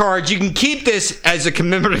pack of cards. You can keep this as a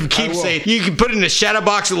commemorative keepsake. You can put it in a shadow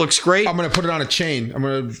box. It looks great. I'm going to put it on a chain.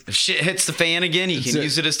 If shit hits the fan again, you can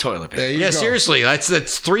use it as toilet paper. Yeah, seriously. That's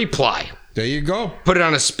 3-ply. There you go. Put it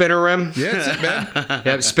on a spinner rim. Yeah, that's it, man.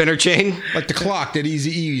 Yeah, spinner chain. Like the clock that Eazy-E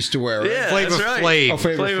used to wear. Right? Yeah, Flavor that's right. Flav. Oh,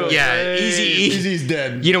 Flavor Flav. Yeah, Eazy-E. Easy's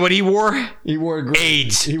dead. You know what he wore? He wore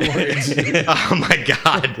AIDS. He wore AIDS. Oh my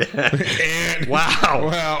God. Wow.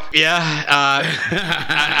 Well, yeah.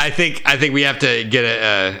 I think we have to get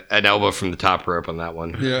an elbow from the top rope on that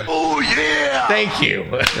one. Yeah. Oh yeah. Thank you.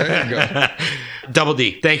 There you go. Double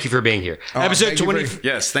D, thank you for being here. Episode 20.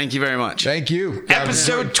 Yes, thank you very much. Thank you.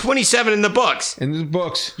 Episode 27 in the books. In the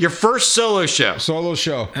books. Your first solo show. Solo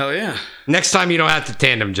show. Hell yeah. Next time you don't have to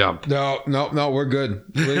tandem jump. No, we're good.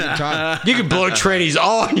 Time. You can blow trannies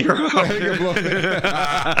all on your own.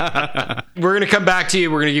 We're going to come back to you.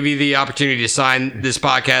 We're going to give you the opportunity to sign this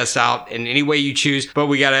podcast out in any way you choose, but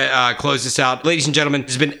we got to close this out. Ladies and gentlemen,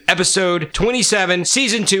 this has been episode 27,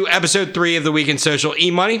 season 2, episode 3 of the Weekend Social.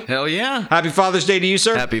 E-Money. Hell yeah. Happy Father's Day to you,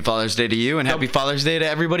 sir. Happy Father's Day to you, and happy Father's Day to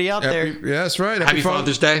everybody out there. Yeah, that's right. Happy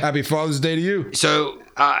Father's Day. Happy Father's Day to you. So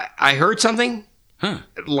I heard something. Huh.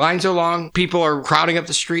 Lines are long. People are crowding up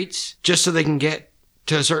the streets just so they can get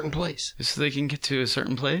to a certain place. So they can get to a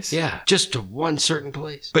certain place? Yeah, just to one certain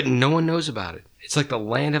place. But no one knows about it. It's like the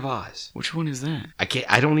land of Oz. Which one is that?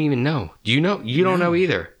 I don't even know. Do you know? You don't know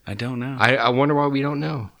either. I don't know. I wonder why we don't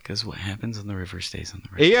know. Because what happens on the river stays on the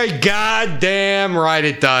river. Yeah, goddamn right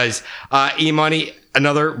it does. E-Money,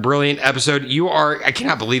 another brilliant episode. You are, I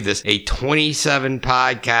cannot believe this, a 27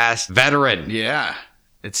 podcast veteran. Yeah.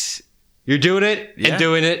 You're doing it and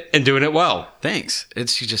doing it and doing it well. Thanks.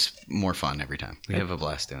 It's just more fun every time. We have a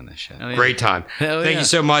blast doing this shit. Great time. Hell Thank you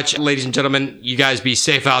so much, ladies and gentlemen. You guys be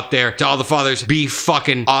safe out there. To all the fathers, be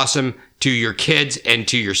fucking awesome to your kids and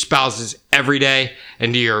to your spouses every day,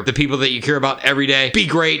 and to the people that you care about every day. Be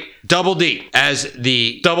great. Double D, as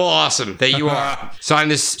the double awesome that you are. Sign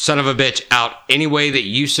this son of a bitch out any way that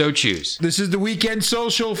you so choose. This is the Weekend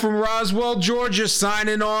Social from Roswell, Georgia,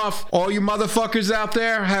 signing off. All you motherfuckers out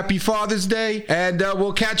there, happy Father's Day. And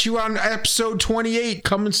we'll catch you on episode 28,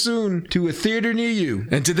 coming soon to a theater near you.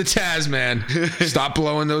 And to the Taz, man, stop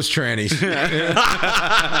blowing those trannies.